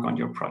to work on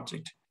your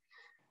project.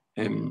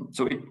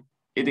 So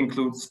it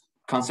includes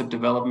concept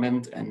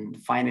development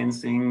and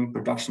financing,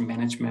 production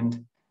management,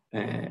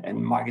 and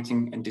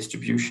marketing and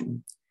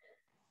distribution.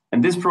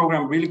 And this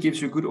program really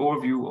gives you a good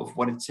overview of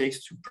what it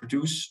takes to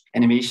produce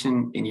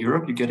animation in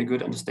Europe. You get a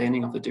good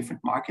understanding of the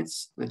different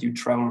markets that you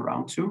travel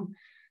around to.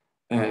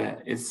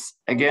 It's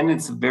a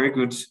very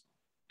good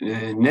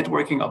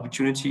networking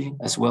opportunity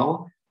as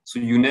well. So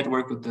you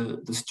network with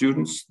the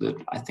students,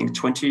 I think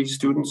 20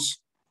 students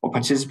or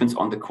participants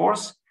on the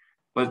course,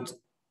 but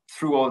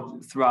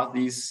throughout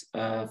these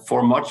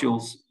 4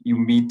 modules, you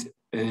meet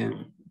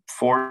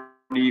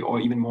 40 or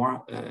even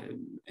more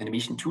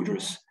animation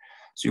tutors.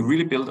 So you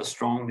really build a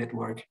strong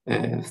network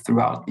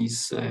throughout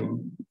these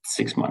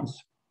 6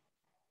 months.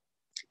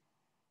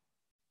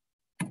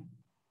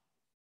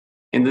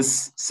 In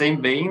this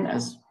same vein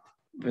as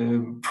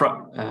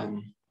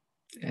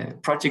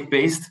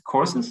project-based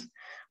courses,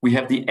 we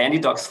have the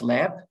AniDocs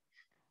Lab.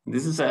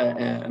 This is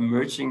a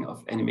merging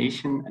of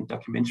animation and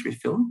documentary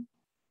film.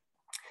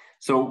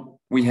 So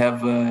we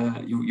have,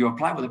 you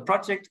apply with a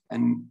project,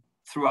 and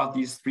throughout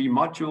these 3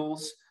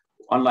 modules,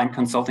 online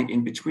consulting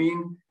in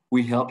between,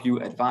 we help you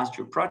advance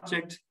your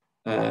project,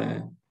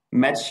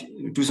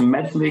 do some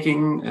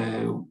matchmaking,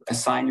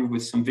 assign you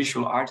with some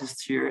visual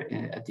artists here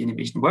at the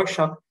animation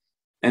workshop.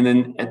 And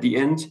then at the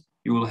end,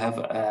 you will have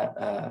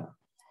a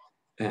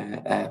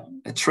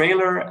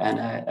trailer and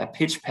a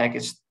pitch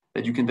package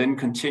that you can then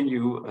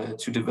continue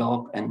to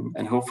develop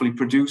and hopefully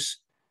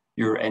produce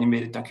your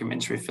animated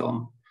documentary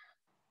film.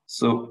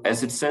 So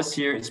as it says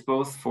here, it's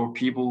both for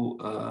people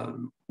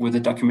with a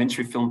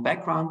documentary film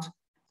background,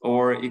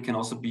 or it can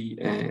also be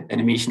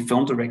animation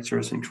film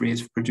directors and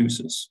creative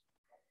producers.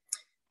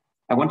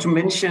 I want to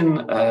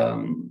mention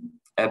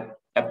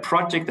a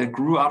project that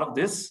grew out of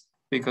this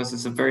because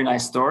it's a very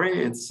nice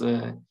story.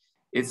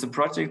 It's a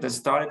project that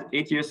started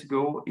 8 years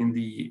ago in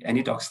the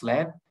AniDocs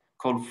Lab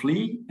called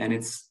Flee, and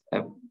it's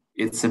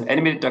an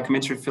animated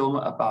documentary film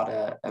about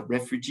a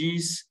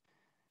refugees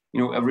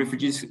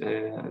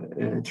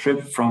trip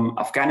from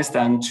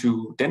Afghanistan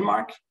to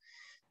Denmark.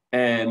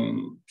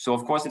 So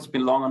of course it's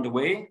been long on the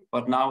way,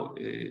 but now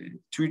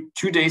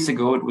 2 days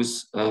ago it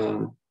was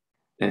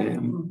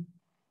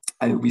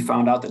we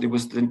found out that it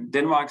was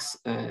Denmark's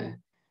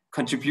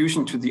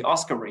contribution to the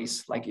Oscar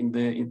race, like in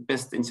the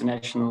best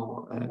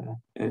international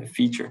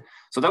feature.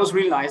 So that was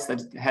really nice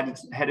that it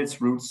had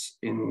its roots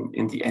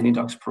in the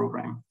AniDocs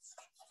program.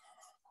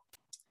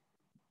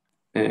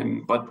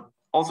 But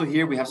also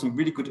here we have some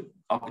really good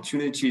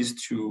opportunities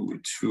to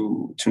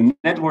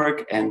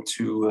network and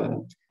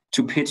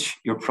to pitch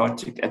your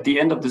project. At the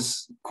end of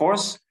this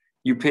course,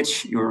 you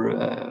pitch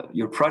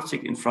your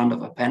project in front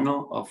of a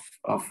panel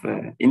of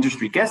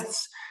industry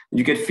guests.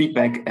 You get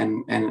feedback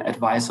and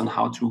advice on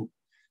how to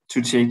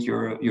take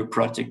your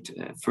project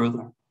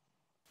further.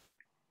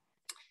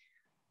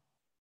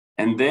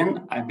 And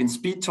then I've been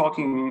speed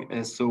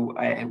talking, so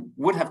I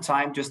would have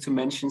time just to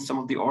mention some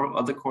of the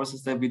other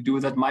courses that we do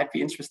that might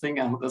be interesting.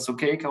 I hope that's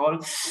okay,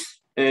 Carol.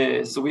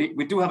 So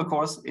we do have a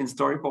course in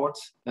storyboard,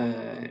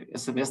 a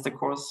semester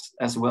course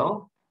as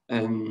well.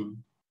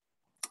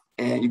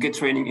 You get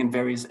training in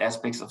various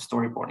aspects of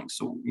storyboarding.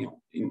 So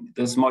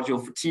there's a module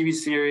for TV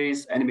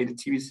series, animated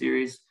TV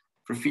series,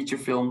 for feature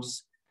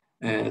films.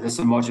 There's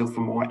a module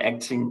for more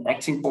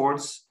acting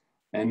boards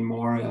and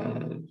more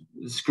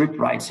script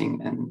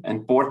writing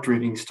and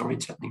board-driven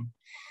storytelling.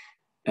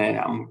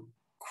 I'm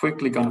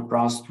quickly going to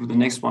browse through the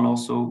next one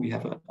also. We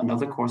have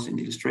another course in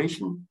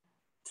illustration.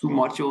 2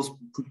 modules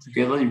put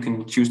together. You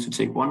can choose to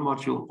take one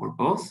module or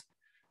both.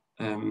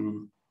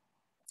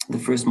 The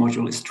first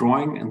module is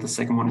drawing and the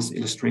second one is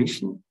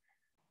illustration.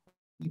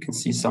 You can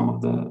see some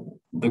of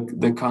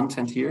the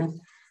content here.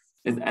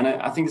 And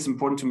I think it's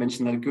important to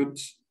mention that a good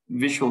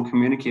visual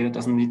communicator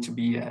doesn't need to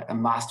be a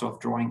master of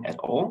drawing at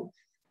all.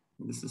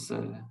 This is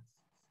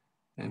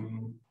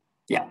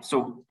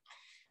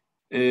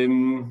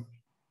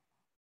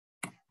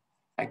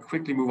I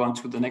quickly move on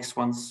to the next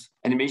ones.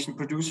 Animation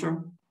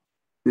producer.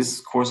 This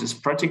course is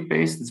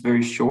project-based. It's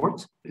very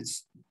short.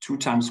 It's 2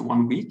 times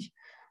 1 week,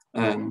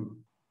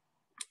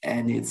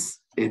 and it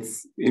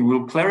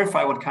will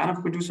clarify what kind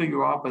of producer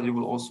you are, but it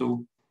will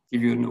also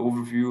give you an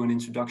overview and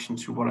introduction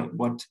to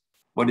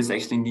what is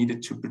actually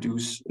needed to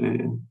produce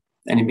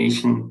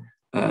animation.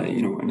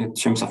 In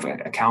terms of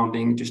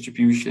accounting,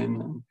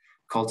 distribution, and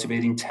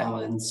cultivating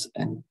talents,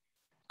 and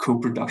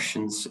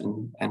co-productions,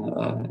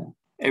 and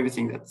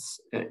everything that's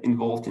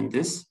involved in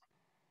this.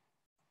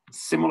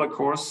 Similar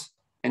course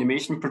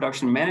animation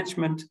production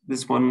management.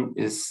 This one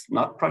is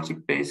not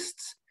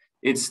project-based.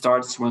 It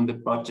starts when the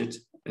budget,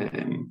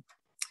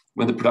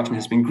 when the production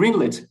has been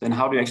greenlit. Then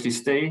how do you actually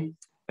stay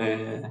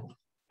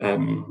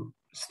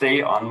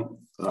on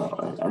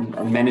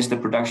and manage the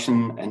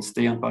production and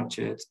stay on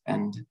budget,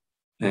 and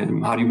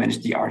how do you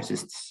manage the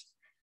artists?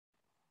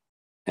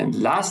 And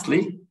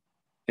lastly,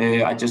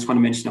 I just want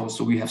to mention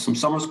also we have some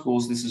summer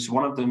schools. This is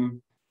one of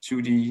them,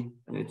 2D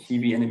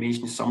TV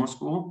animation summer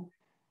school.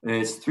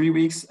 It's 3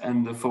 weeks,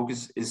 and the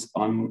focus is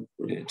on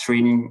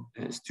training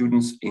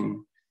students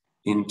in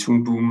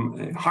Toon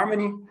Boom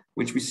Harmony,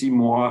 which we see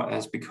more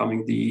as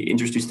becoming the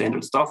industry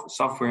standard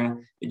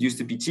software. It used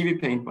to be TV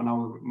Paint, but now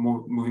we're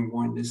moving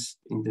more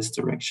in this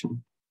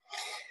direction.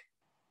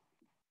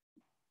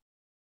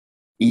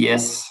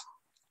 Yes.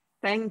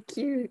 Thank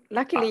you.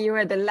 Luckily, you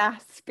were the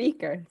last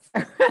speaker.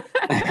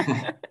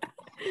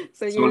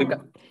 So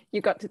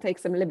you got to take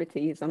some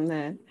liberties on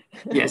the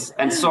yes,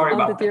 and sorry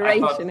about the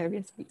duration of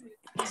your speech.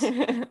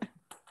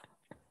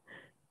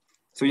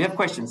 So you have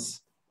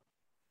questions,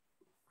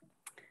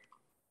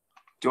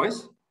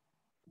 Joyce?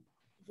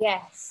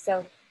 Yes.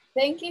 So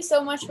thank you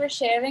so much for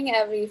sharing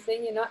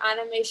everything. You know,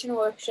 animation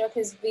workshop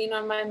has been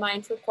on my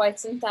mind for quite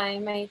some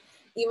time. I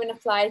even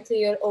applied to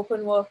your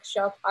open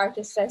workshop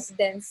artist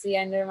residency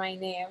under my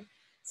name.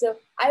 So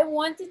I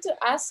wanted to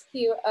ask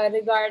you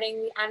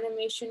regarding the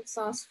Animation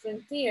Sans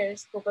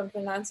Frontières, hope I'm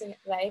pronouncing it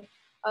right.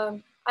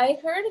 I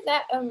heard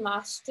that a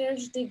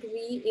master's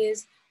degree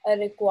is a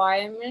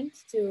requirement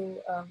to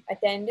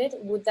attend it.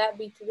 Would that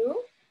be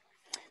true?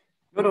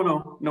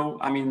 No.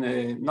 I mean,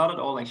 not at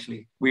all.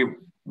 Actually,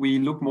 we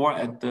look more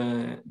at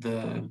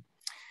the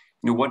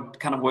what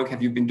kind of work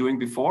have you been doing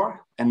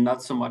before, and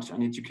not so much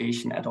on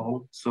education at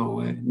all. So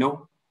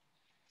no.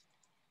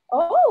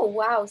 Oh,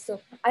 wow.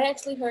 So I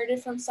actually heard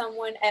it from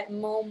someone at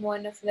MOM,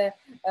 one of the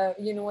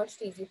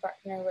universities you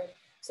partner with.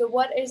 So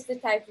what is the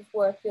type of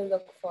work you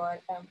look for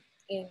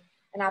in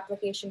an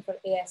application for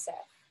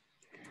ASF?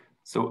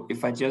 So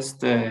if I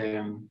just,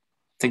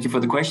 thank you for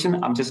the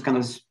question. I'm just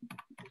gonna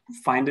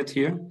find it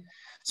here.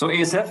 So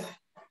ASF,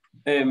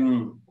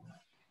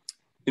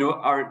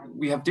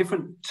 we have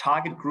different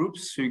target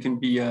groups. So you can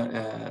be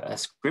a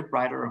script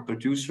writer, a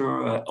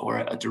producer, or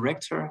a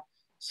director.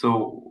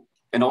 So,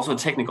 and also a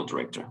technical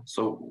director.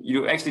 So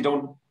you actually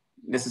don't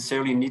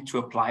necessarily need to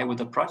apply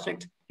with a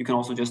project. You can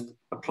also just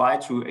apply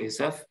to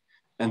ASF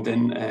and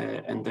then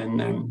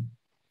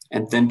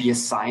be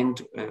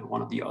assigned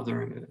one of the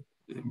other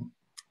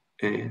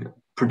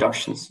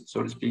productions,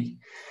 so to speak.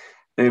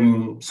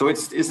 So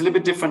it's a little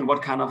bit different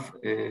what kind of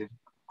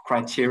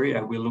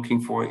criteria we're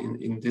looking for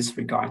in this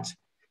regard.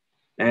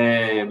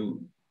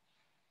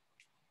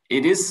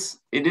 It is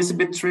a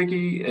bit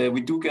tricky. We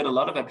do get a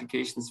lot of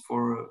applications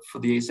for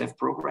the ASF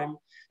program.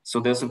 So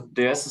there's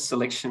a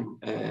selection,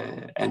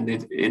 and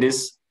it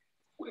is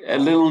a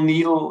little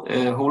needle,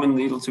 hole in the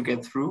needle to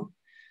get through.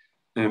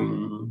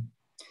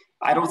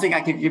 I don't think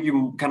I can give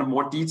you kind of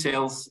more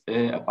details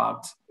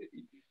about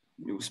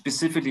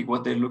specifically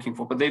what they're looking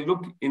for, but they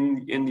look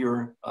in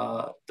your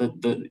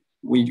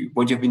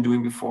what you've been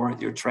doing before,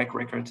 your track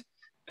record,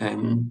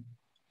 and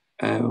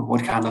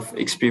what kind of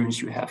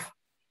experience you have.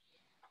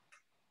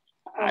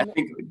 I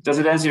think, does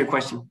it answer your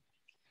question?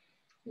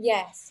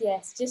 Yes.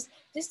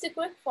 Just a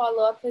quick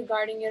follow-up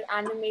regarding your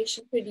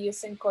animation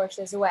producing course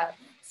as well.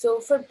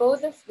 So for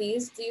both of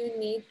these, do you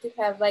need to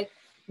have like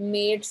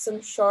made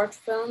some short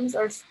films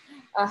or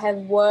have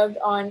worked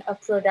on a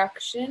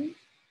production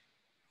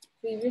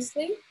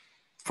previously?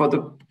 For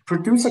the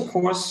producer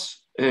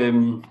course,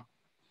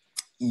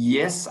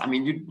 yes. I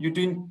mean, you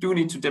do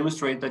need to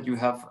demonstrate that you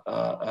have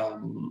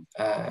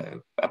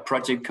a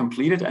project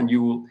completed, and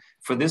you will,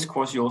 for this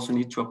course, you also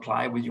need to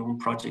apply with your own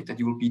project that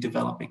you will be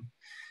developing.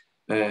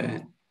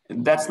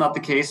 That's not the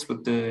case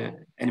with the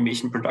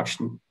animation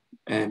production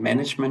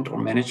management or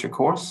manager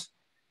course.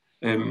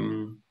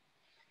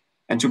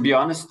 And to be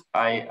honest,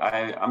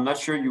 I'm not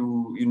sure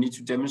you need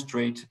to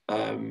demonstrate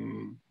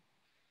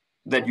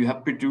that you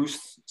have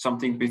produced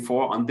something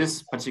before on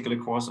this particular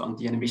course on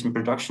the animation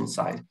production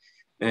side.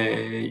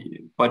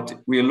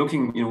 But we are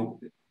looking,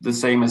 the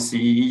same as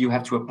CEE. You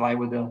have to apply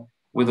with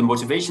a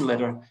motivation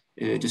letter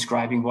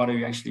describing what are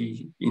you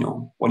actually,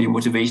 what are your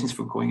motivations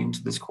for going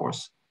into this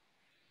course.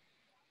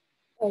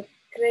 Oh,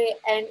 great.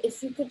 And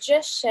if you could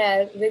just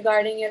share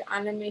regarding your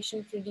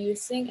animation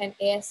producing and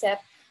ASF,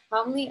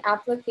 how many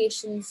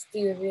applications do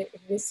you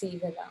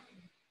receive around?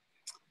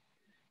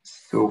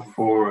 So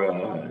for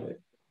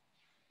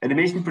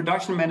animation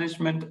production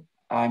management,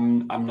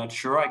 I'm not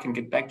sure. I can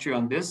get back to you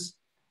on this.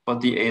 But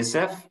the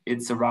ASF,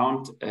 it's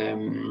around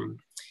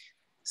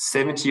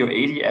 70 or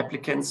 80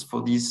 applicants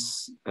for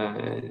these,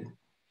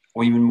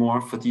 or even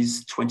more for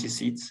these 20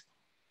 seats.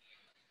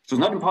 So it's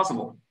not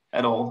impossible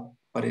at all,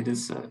 but it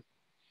is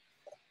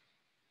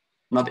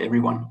not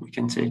everyone we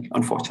can take,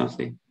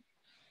 unfortunately.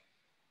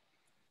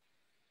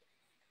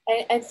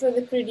 And for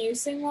the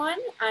producing one,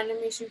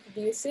 animation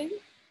producing?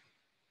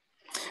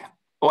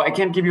 Oh, I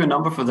can't give you a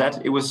number for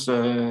that. It was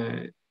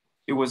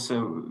it was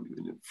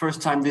first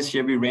time this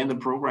year we ran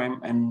the program,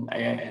 and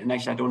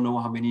actually I don't know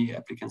how many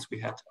applicants we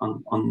had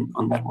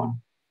on that one.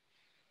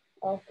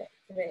 Okay,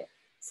 great.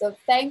 So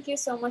thank you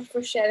so much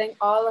for sharing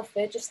all of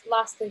it. Just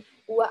lastly,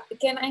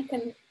 can I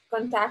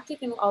contact you?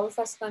 Can all of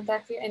us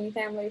contact you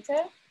anytime later?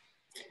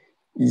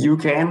 You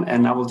can,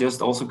 and I will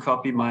just also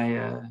copy my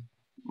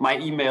my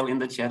email in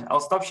the chat.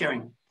 I'll stop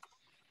sharing.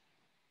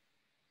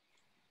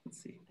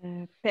 Let's see.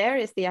 Per,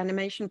 is the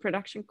animation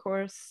production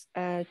course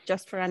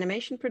just for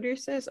animation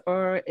producers,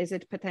 or is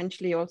it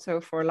potentially also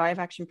for live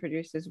action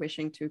producers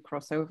wishing to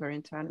cross over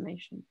into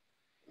animation?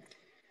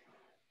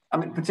 I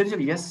mean,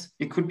 potentially, yes.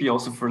 It could be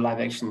also for live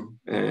action,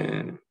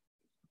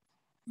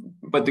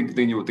 but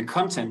the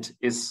content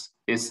is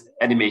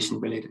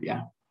animation related.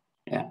 Yeah,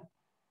 yeah.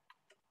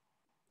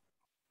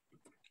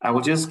 I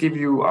will just give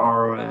you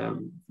our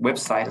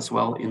website as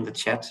well in the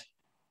chat,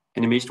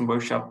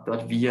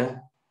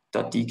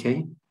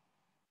 animationworkshop.via.dk.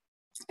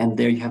 And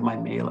there you have my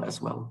mail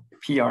as well,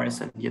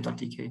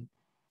 prs@via.dk.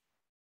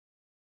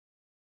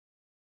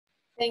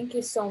 Thank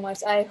you so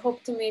much. I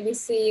hope to maybe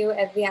see you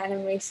at the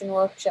animation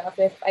workshop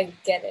if I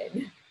get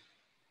it.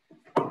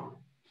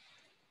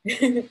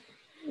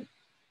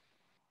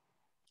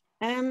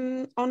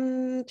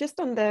 On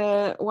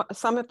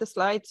some of the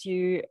slides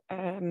you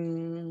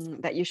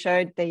that you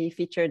showed, they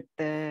featured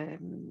the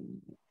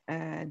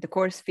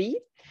course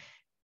fee.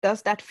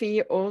 Does that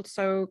fee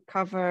also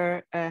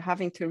cover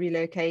having to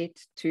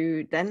relocate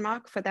to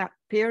Denmark for that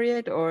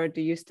period, or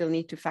do you still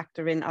need to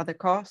factor in other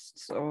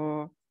costs?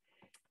 Or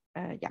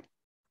yeah.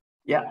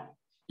 Yeah,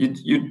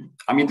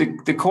 I mean,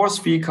 the course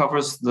fee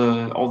covers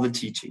all the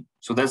teaching,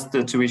 so that's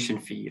the tuition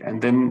fee.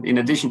 And then in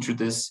addition to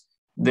this,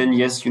 then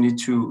yes, you need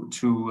to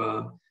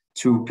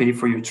pay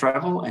for your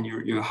travel and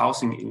your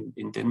housing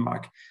in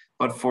Denmark.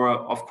 But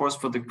of course,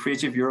 for the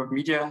Creative Europe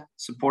Media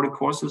supported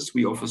courses,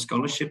 we offer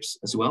scholarships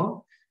as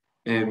well.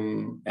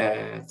 3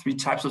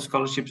 types of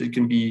scholarships. It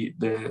can be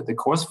the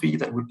course fee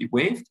that would be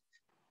waived,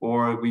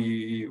 or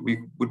we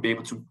would be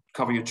able to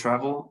cover your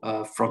travel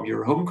from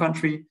your home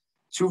country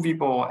to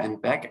Viborg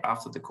and back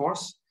after the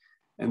course.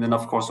 And then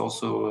of course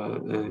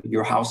also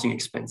your housing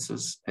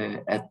expenses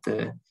at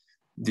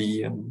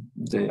the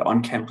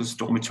on-campus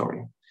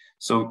dormitory.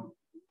 So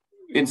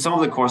in some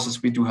of the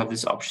courses, we do have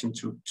this option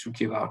to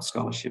give out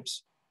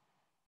scholarships.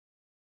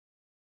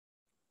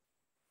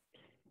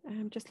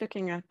 I'm just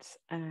looking at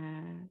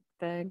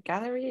the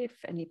gallery,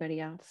 if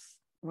anybody else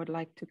would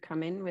like to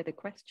come in with a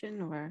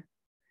question or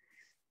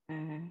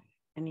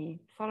any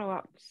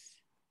follow-ups.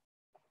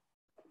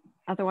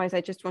 Otherwise, I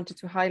just wanted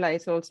to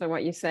highlight also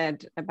what you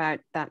said about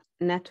that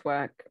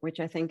network, which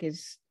I think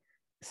is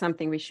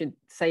something we should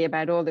say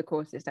about all the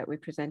courses that we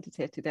presented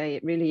here today.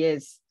 It really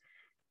is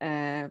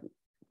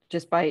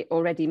just by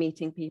already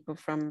meeting people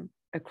from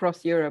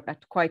across Europe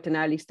at quite an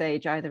early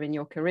stage, either in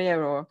your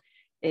career or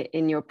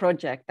in your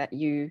project, that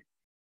you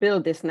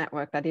build this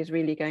network that is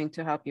really going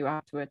to help you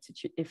afterwards.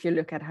 If you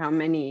look at how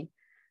many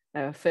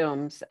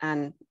films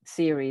and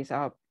series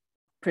are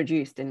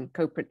produced in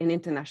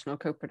international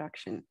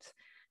co-productions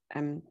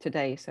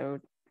today. So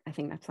I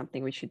think that's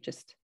something we should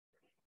just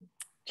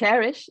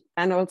cherish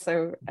and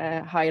also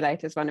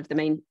highlight as one of the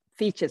main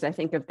features, I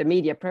think, of the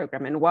media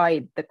program, and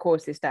why the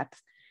courses that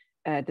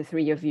the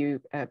 3 of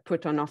you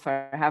put on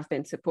offer have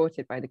been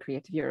supported by the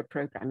Creative Europe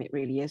program. It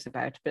really is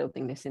about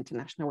building this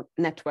international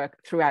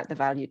network throughout the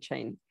value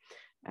chain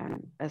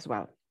as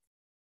well.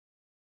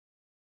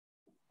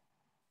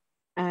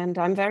 And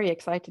I'm very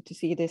excited to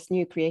see this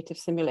new creative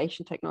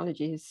simulation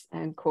technologies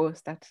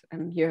course that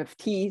you have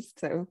teased.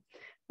 So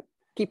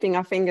keeping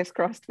our fingers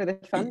crossed for the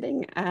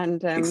funding,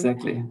 and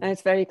exactly. And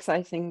it's very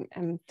exciting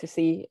to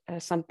see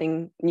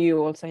something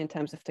new also in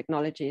terms of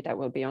technology that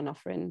will be on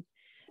offer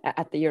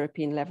at the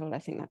European level. I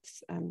think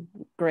that's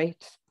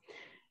great.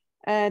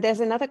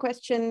 There's another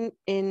question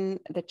in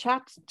the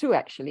chat too,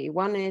 actually.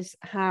 One is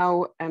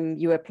how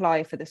you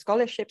apply for the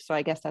scholarship. So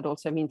I guess that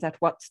also means at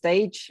what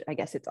stage. I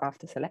guess it's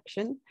after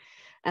selection.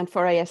 And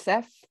for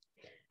ASF,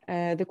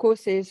 the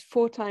course is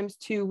 4 times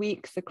 2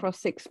 weeks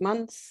across 6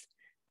 months.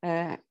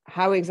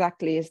 How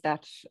exactly is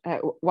that?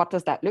 What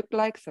does that look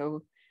like?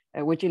 So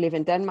would you live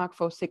in Denmark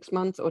for 6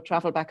 months or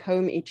travel back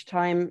home each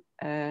time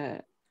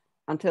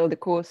until the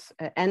course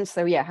ends?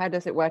 So yeah, how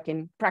does it work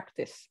in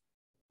practice?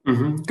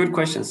 Good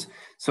questions.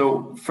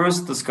 So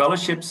first, the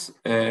scholarships,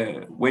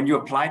 when you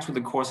apply to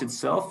the course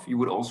itself, you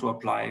would also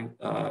apply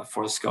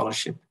for a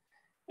scholarship.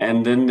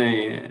 And then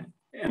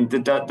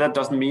that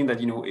doesn't mean that,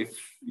 you know, if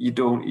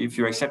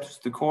you're accepted to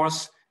the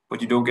course,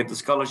 but you don't get the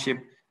scholarship,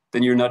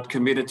 then you're not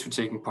committed to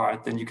taking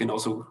part. Then you can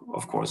also,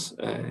 of course,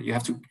 you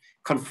have to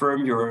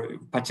confirm your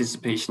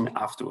participation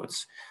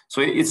afterwards.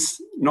 So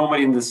it's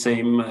normally in the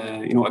same,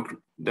 you know,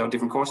 there are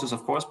different courses,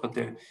 of course, but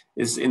there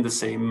is in the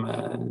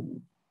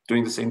same,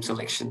 doing the same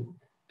selection.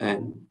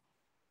 And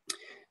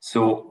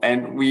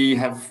we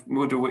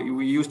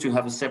used to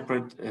have a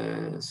separate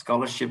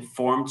scholarship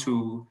form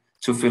to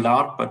fill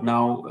out, but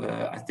now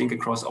I think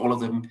across all of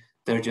them,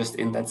 they're just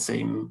in that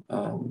same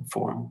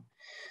form.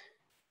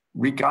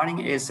 Regarding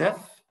ASF,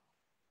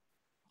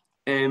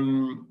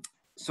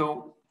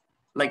 so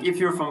like if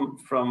you're from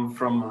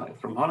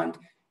Holland,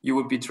 you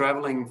would be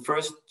traveling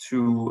first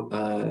to,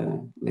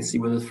 let's see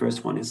where the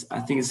first one is. I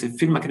think it's the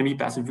Filmakademie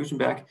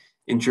Baden-Württemberg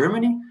in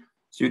Germany.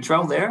 So you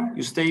travel there,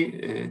 you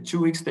stay 2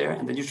 weeks there,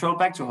 and then you travel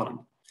back to Holland.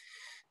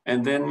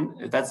 And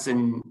then that's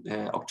in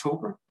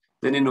October.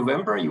 Then in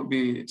November, you'll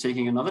be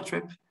taking another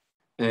trip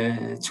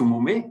to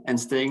Momet and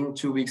staying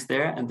 2 weeks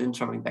there and then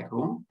traveling back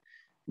home.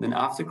 And then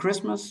after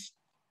Christmas,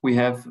 we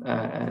have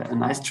a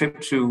nice trip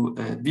to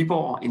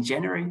Viborg in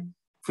January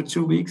for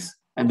 2 weeks,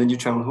 and then you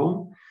travel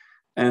home.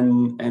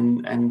 And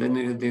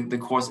then the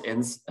course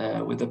ends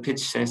with a pitch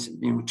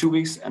session, 2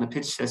 weeks and a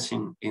pitch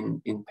session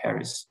in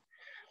Paris.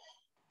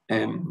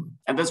 And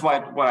that's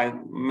why I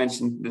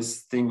mentioned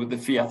this thing with the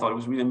fee. I thought it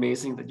was really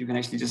amazing that you can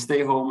actually just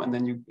stay home and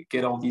then you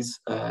get all these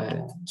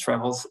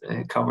travels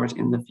covered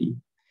in the fee.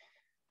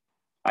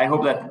 I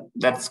hope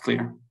that's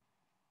clear.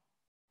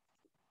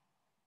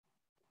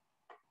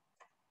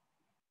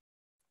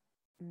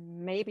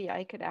 Maybe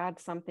I could add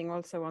something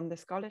also on the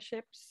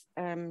scholarships.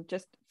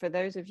 Just for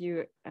those of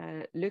you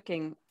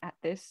looking at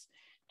this,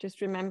 just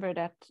remember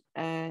that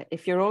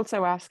if you're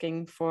also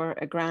asking for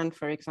a grant,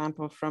 for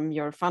example, from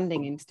your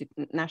funding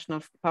institute,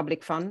 National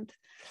Public Fund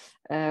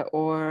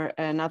or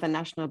another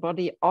national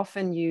body,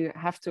 often you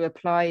have to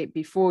apply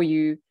before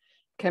you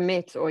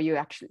commit, or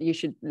you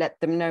should let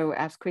them know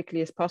as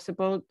quickly as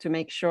possible to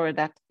make sure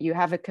that you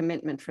have a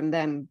commitment from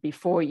them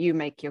before you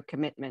make your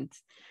commitment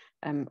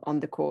on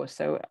the course.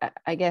 So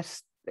I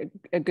guess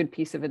a good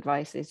piece of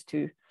advice is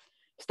to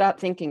start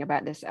thinking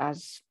about this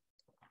as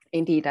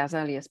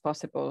early as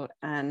possible.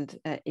 And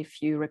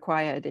if you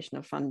require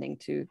additional funding,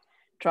 to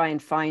try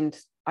and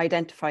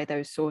identify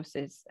those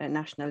sources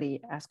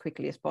nationally as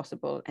quickly as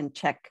possible and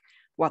check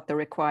what the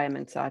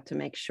requirements are to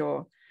make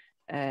sure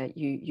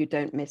you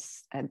don't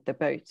miss the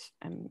boat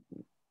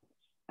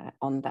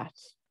on that.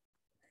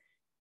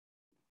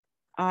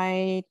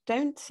 I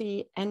don't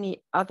see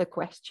any other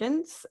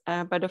questions,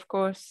 but of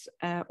course,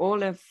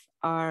 all of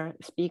our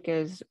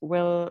speakers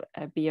will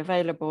be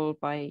available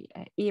by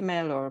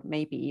email, or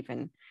maybe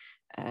even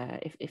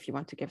if you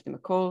want to give them a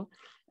call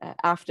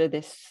after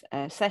this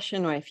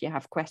session, or if you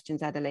have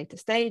questions at a later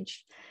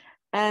stage.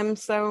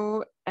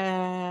 So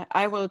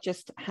I will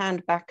just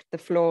hand back the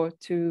floor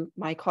to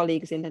my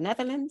colleagues in the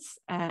Netherlands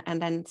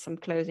and then some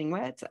closing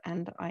words.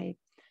 And I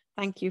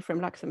thank you from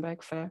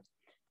Luxembourg for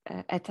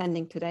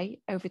attending today.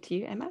 Over to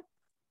you, Emma.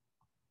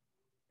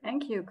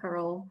 Thank you,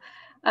 Carol.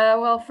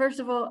 Well, first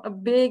of all, a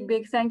big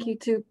thank you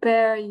to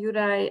Per,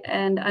 Juraj,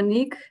 and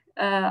Aniek.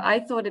 I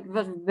thought it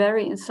was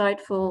very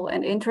insightful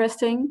and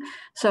interesting.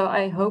 So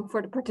I hope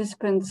for the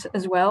participants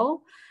as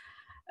well.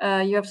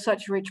 You have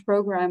such rich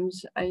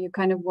programs. You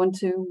kind of want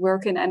to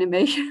work in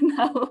animation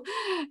now,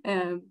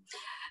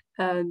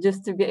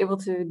 just to be able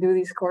to do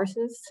these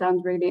courses.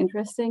 Sounds really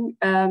interesting.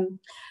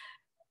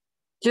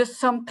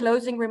 Just some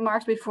closing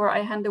remarks before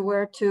I hand the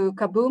word to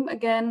Kaboom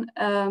again.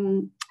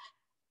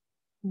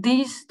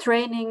 These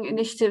training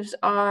initiatives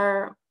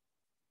are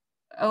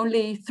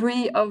only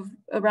 3 of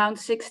around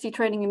 60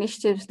 training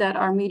initiatives that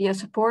are media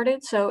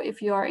supported. So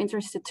if you are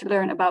interested to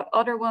learn about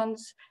other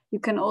ones, you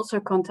can also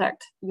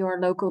contact your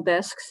local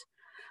desks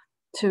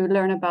to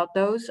learn about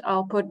those.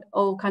 I'll put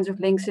all kinds of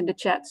links in the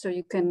chat so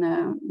you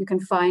can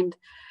find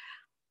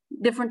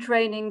different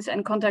trainings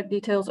and contact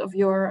details of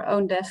your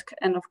own desk,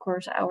 and of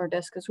course our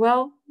desk as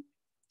well.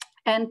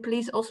 And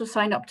please also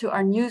sign up to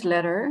our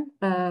newsletter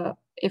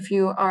if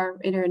you are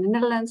either in the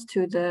Netherlands,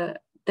 to the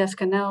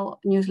DeskNL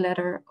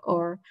newsletter,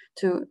 or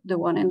to the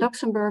one in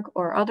Luxembourg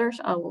or others.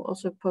 I will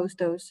also post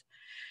those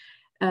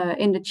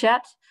in the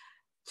chat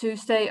to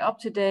stay up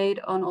to date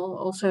on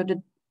also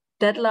the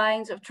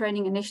deadlines of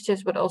training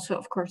initiatives, but also,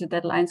 of course, the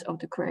deadlines of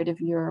the Creative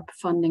Europe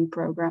funding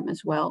program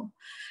as well.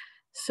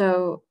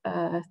 So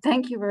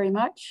thank you very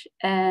much.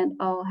 And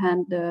I'll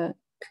hand the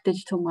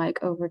digital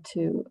mic over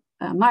to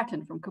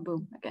Maarten from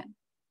Kaboom again.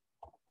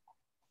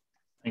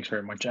 Thanks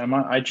very much,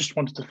 Emma. I just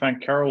wanted to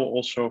thank Carol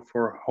also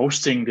for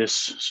hosting this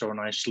so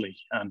nicely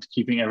and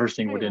keeping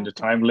everything within the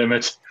time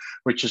limit,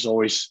 which is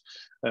always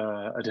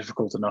a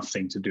difficult enough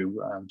thing to do.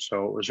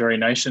 So it was very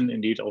nice, and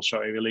indeed also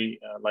I really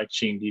liked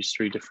seeing these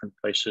 3 different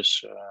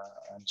places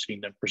and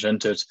seeing them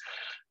presented.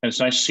 And it's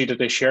nice to see that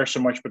they share so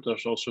much, but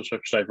there's also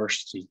such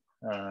diversity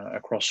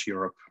across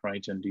Europe,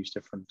 right, in these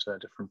different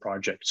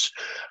projects.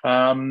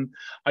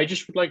 I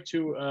just would like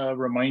to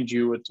remind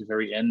you at the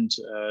very end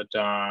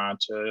that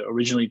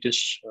originally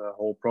this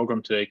whole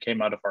program today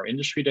came out of our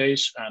industry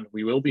days, and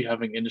we will be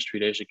having industry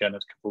days again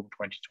at Kaboom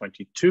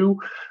 2022,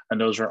 and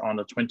those are on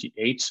the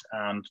 28th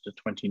and the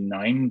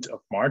 29th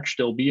of March.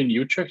 They'll be in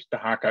Utrecht, the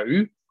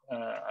HKU,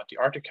 at the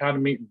Art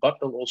Academy, but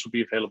they'll also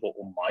be available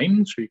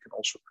online, so you can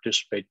also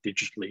participate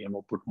digitally, and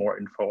we'll put more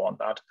info on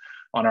that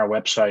on our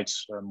website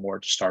more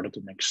at the start of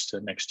the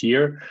next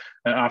year.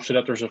 And after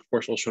that, there's of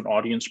course also an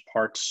audience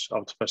part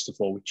of the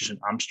festival, which is in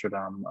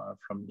Amsterdam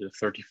from the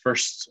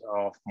 31st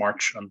of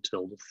March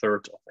until the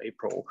 3rd of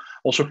April.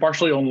 Also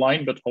partially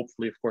online, but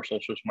hopefully, of course,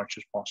 also as much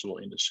as possible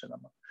in the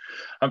cinema.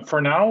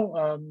 For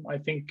now, I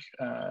think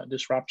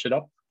this wraps it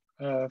up.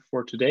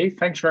 for today.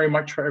 Thanks very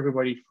much for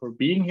everybody for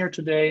being here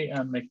today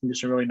and making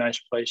this a really nice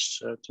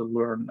place to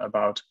learn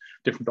about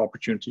different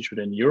opportunities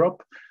within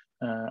Europe.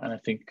 And I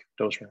think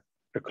those are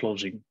the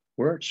closing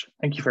words.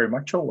 Thank you very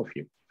much, all of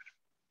you.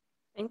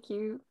 Thank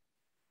you.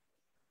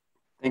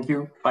 Thank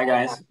you. Bye,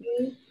 guys.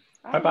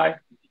 Bye-bye.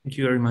 Thank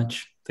you very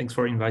much. Thanks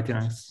for inviting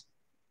us.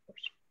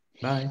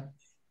 Bye.